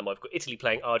playing Panama. We've got Italy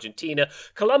playing Argentina,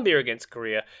 Colombia against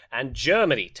Korea, and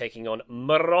Germany taking on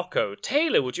Morocco.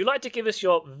 Taylor, would you like to give us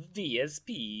your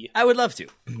VSP? I would love to.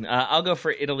 I'll go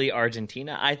for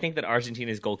Italy-Argentina. I think that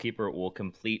Argentina's goalkeeper will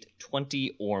complete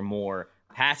 20 or more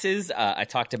passes. I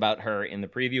talked about her in the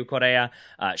preview, Correa.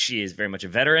 She is very much a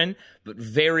veteran, but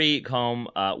very calm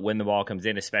when the ball comes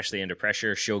in, especially under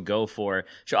pressure. She'll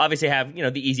obviously have,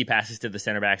 the easy passes to the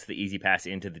center backs, the easy pass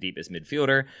into the deepest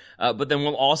midfielder, but then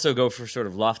we'll also go for sort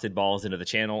of lofted balls into the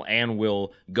channel, and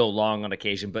will go long on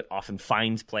occasion, but often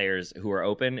finds players who are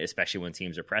open, especially when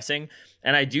teams are pressing.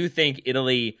 And I do think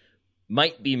Italy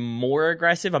might be more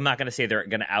aggressive. I'm not going to say they're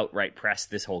going to outright press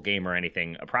this whole game or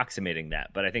anything approximating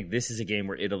that, but I think this is a game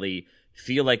where Italy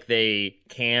feel like they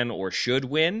can or should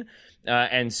win,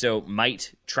 and so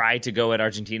might try to go at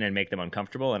Argentina and make them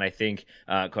uncomfortable. And I think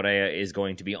Correa is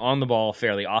going to be on the ball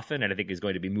fairly often, and I think is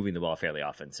going to be moving the ball fairly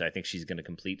often. So I think she's going to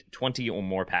complete 20 or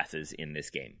more passes in this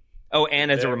game. Oh,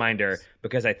 and as a reminder,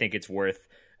 because I think it's worth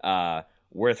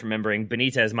remembering,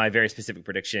 Benitez, my very specific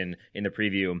prediction in the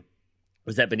preview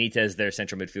was that Benitez, their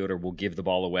central midfielder, will give the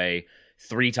ball away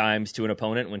 3 times to an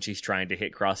opponent when she's trying to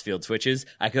hit cross-field switches.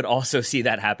 I could also see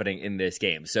that happening in this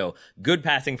game. So good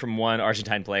passing from one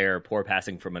Argentine player, poor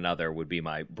passing from another would be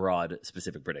my broad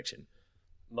specific prediction.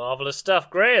 Marvellous stuff.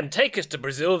 Graham, take us to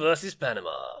Brazil versus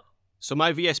Panama. So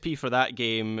my VSP for that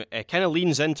game kind of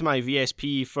leans into my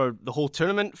VSP for the whole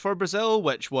tournament for Brazil,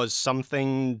 which was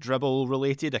something dribble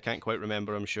related. I can't quite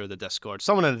remember. I'm sure the Discord.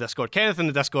 Someone in the Discord. Kenneth in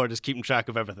the Discord is keeping track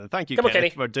of everything. Thank you,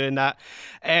 Kenneth, for doing that.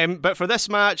 But for this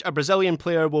match, a Brazilian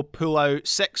player will pull out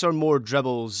 6 or more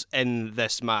dribbles in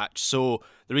this match. So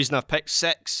the reason I've picked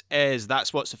 6 is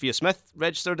that's what Sophia Smith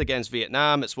registered against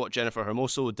Vietnam. It's what Jennifer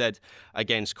Hermoso did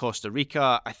against Costa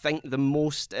Rica. I think the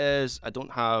most is, I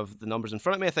don't have the numbers in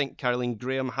front of me, I think Caroline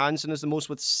Graham Hansen is the most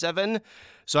with 7.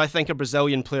 So I think a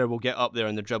Brazilian player will get up there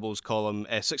in the dribbles column,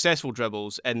 successful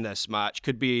dribbles in this match.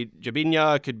 Could be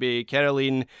Jabinha, could be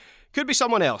Caroline, could be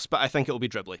someone else, but I think it'll be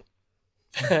Dribbly.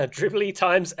 Dribbly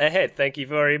times ahead. Thank you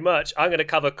very much. I'm going to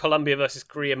cover Colombia versus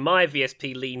Korea. My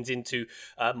VSP leans into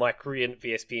my Korean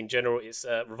VSP in general. It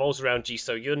revolves around Ji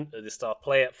So-yun, the star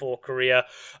player for Korea.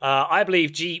 I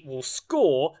believe Ji will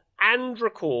score and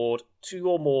record 2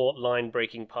 or more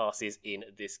line-breaking passes in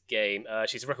this game.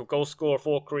 She's a record goal scorer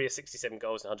for Korea, 67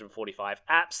 goals and 145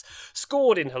 apps,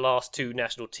 scored in her last 2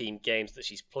 national team games that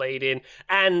she's played in,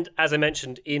 and as I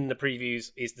mentioned in the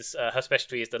previews, is this her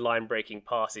specialty is the line-breaking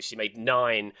passes. She made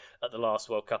 9 at the last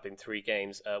World Cup in 3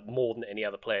 games, more than any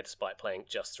other player despite playing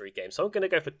just 3 games. So I'm going to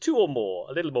go for 2 or more,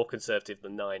 a little more conservative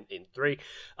than 9 in 3,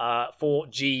 for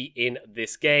G in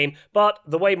this game. But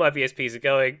the way my VSPs are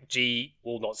going, G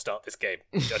will not start this game.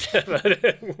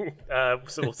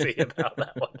 So we'll see about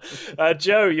that one.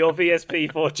 Joe, your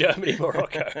VSP for Germany,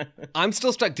 Morocco. I'm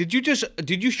still stuck. Did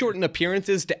you shorten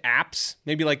appearances to apps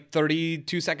maybe like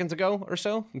 32 seconds ago or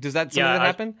so? Does that something that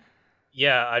happen?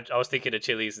 I was thinking of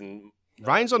chilies and...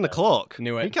 Ryan's on the clock.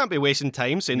 Knew it. You can't be wasting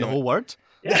time saying the whole word.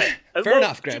 Yeah. Fair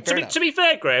enough, Graham. To be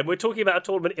fair, Graham, we're talking about a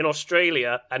tournament in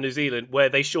Australia and New Zealand where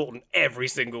they shorten every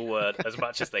single word as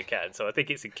much as they can. So I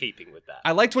think it's in keeping with that.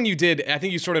 I liked when you did, I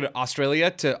think you sorted Australia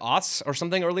to Aus or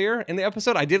something earlier in the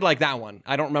episode. I did like that one.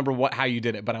 I don't remember how you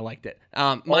did it, but I liked it.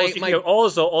 You can go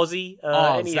Oz or Aussie.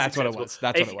 Oz, that's what it was.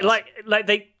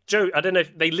 Joe, I don't know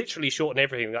if they literally shorten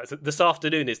everything. Like, this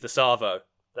afternoon is the Savo,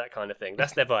 that kind of thing.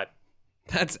 That's their vibe.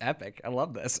 That's epic. I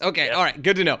love this. Okay, all right,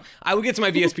 good to know. I will get to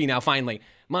my VSP now, finally.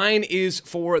 Mine is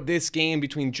for this game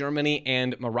between Germany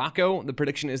and Morocco. The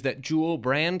prediction is that Jewel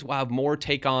Brand will have more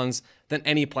take-ons than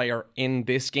any player in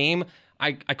this game.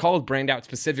 I called Brand out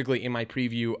specifically in my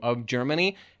preview of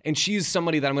Germany, and she's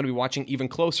somebody that I'm going to be watching even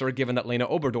closer given that Lena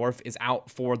Oberdorf is out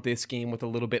for this game with a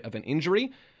little bit of an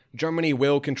injury. Germany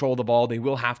will control the ball. They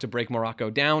will have to break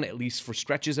Morocco down, at least for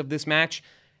stretches of this match.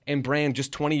 And Brand,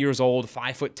 just 20 years old,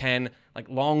 5'10", like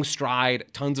long stride,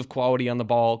 tons of quality on the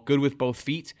ball, good with both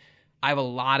feet. I have a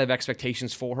lot of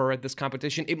expectations for her at this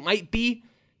competition. It might be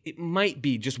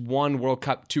just one World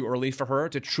Cup too early for her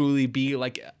to truly be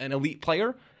like an elite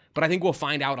player, but I think we'll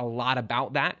find out a lot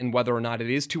about that and whether or not it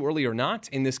is too early or not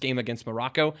in this game against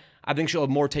Morocco. I think she'll have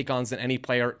more take-ons than any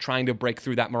player trying to break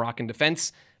through that Moroccan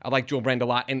defense. I like Jewel Brand a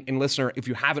lot. And listener, if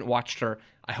you haven't watched her,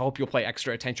 I hope you'll pay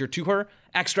extra attention to her.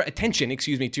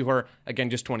 Again,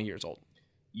 just 20 years old.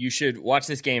 You should watch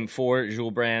this game for Jewel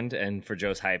Brand and for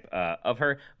Joe's hype of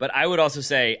her. But I would also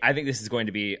say I think this is going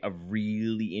to be a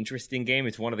really interesting game.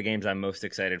 It's one of the games I'm most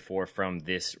excited for from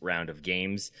this round of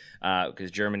games because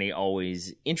Germany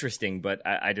always interesting. But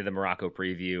I did the Morocco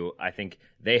preview. I think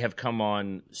they have come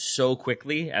on so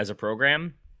quickly as a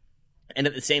program. And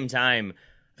at the same time,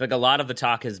 I feel like a lot of the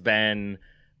talk has been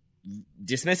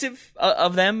dismissive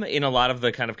of them in a lot of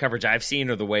the kind of coverage I've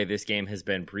seen or the way this game has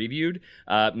been previewed,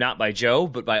 not by Joe,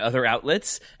 but by other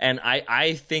outlets. And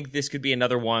I think this could be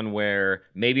another one where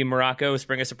maybe Morocco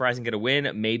spring a surprise and get a win.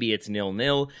 Maybe it's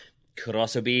 0-0. Could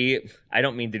also be, I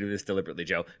don't mean to do this deliberately,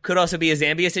 Joe, could also be a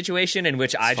Zambia situation in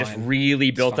which just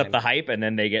really built up the hype and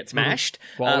then they get smashed.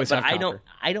 Mm-hmm. But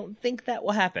I don't think that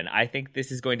will happen. I think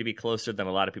this is going to be closer than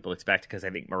a lot of people expect because I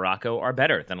think Morocco are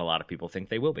better than a lot of people think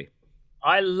they will be.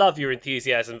 I love your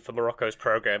enthusiasm for Morocco's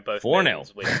program, both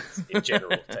 4-0 wins in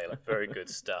general, Taylor. Very good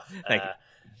stuff. Thank you.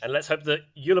 And let's hope that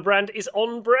Julebrand is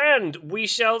on brand. We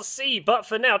shall see. But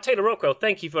for now, Taylor Rockwell,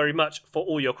 thank you very much for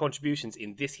all your contributions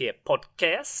in this here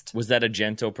podcast. Was that a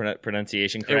gentle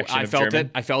pronunciation correction I felt German?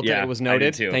 it. I felt it. It was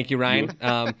noted. Thank you, Ryan.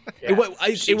 It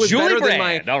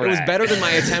was better than my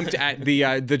attempt at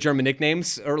the German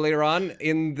nicknames earlier on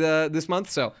in this month,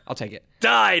 so I'll take it.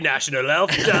 Die, National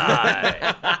Elf,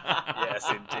 die!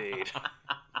 Yes, indeed.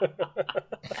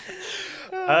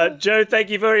 Joe,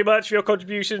 thank you very much for your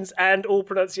contributions and all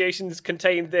pronunciations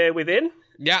contained there within.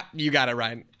 Yeah, you got it,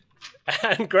 Ryan.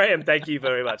 And Graham, thank you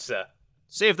very much, sir.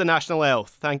 Save the national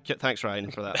health. Thanks,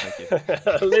 Ryan, for that.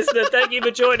 Thank you. Listener, thank you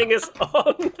for joining us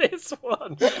on this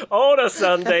one on a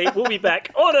Sunday. We'll be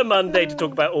back on a Monday to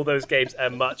talk about all those games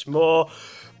and much more.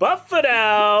 But for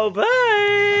now, bye!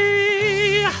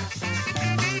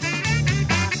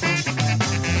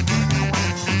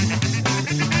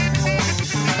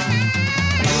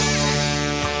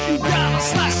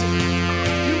 Slice it.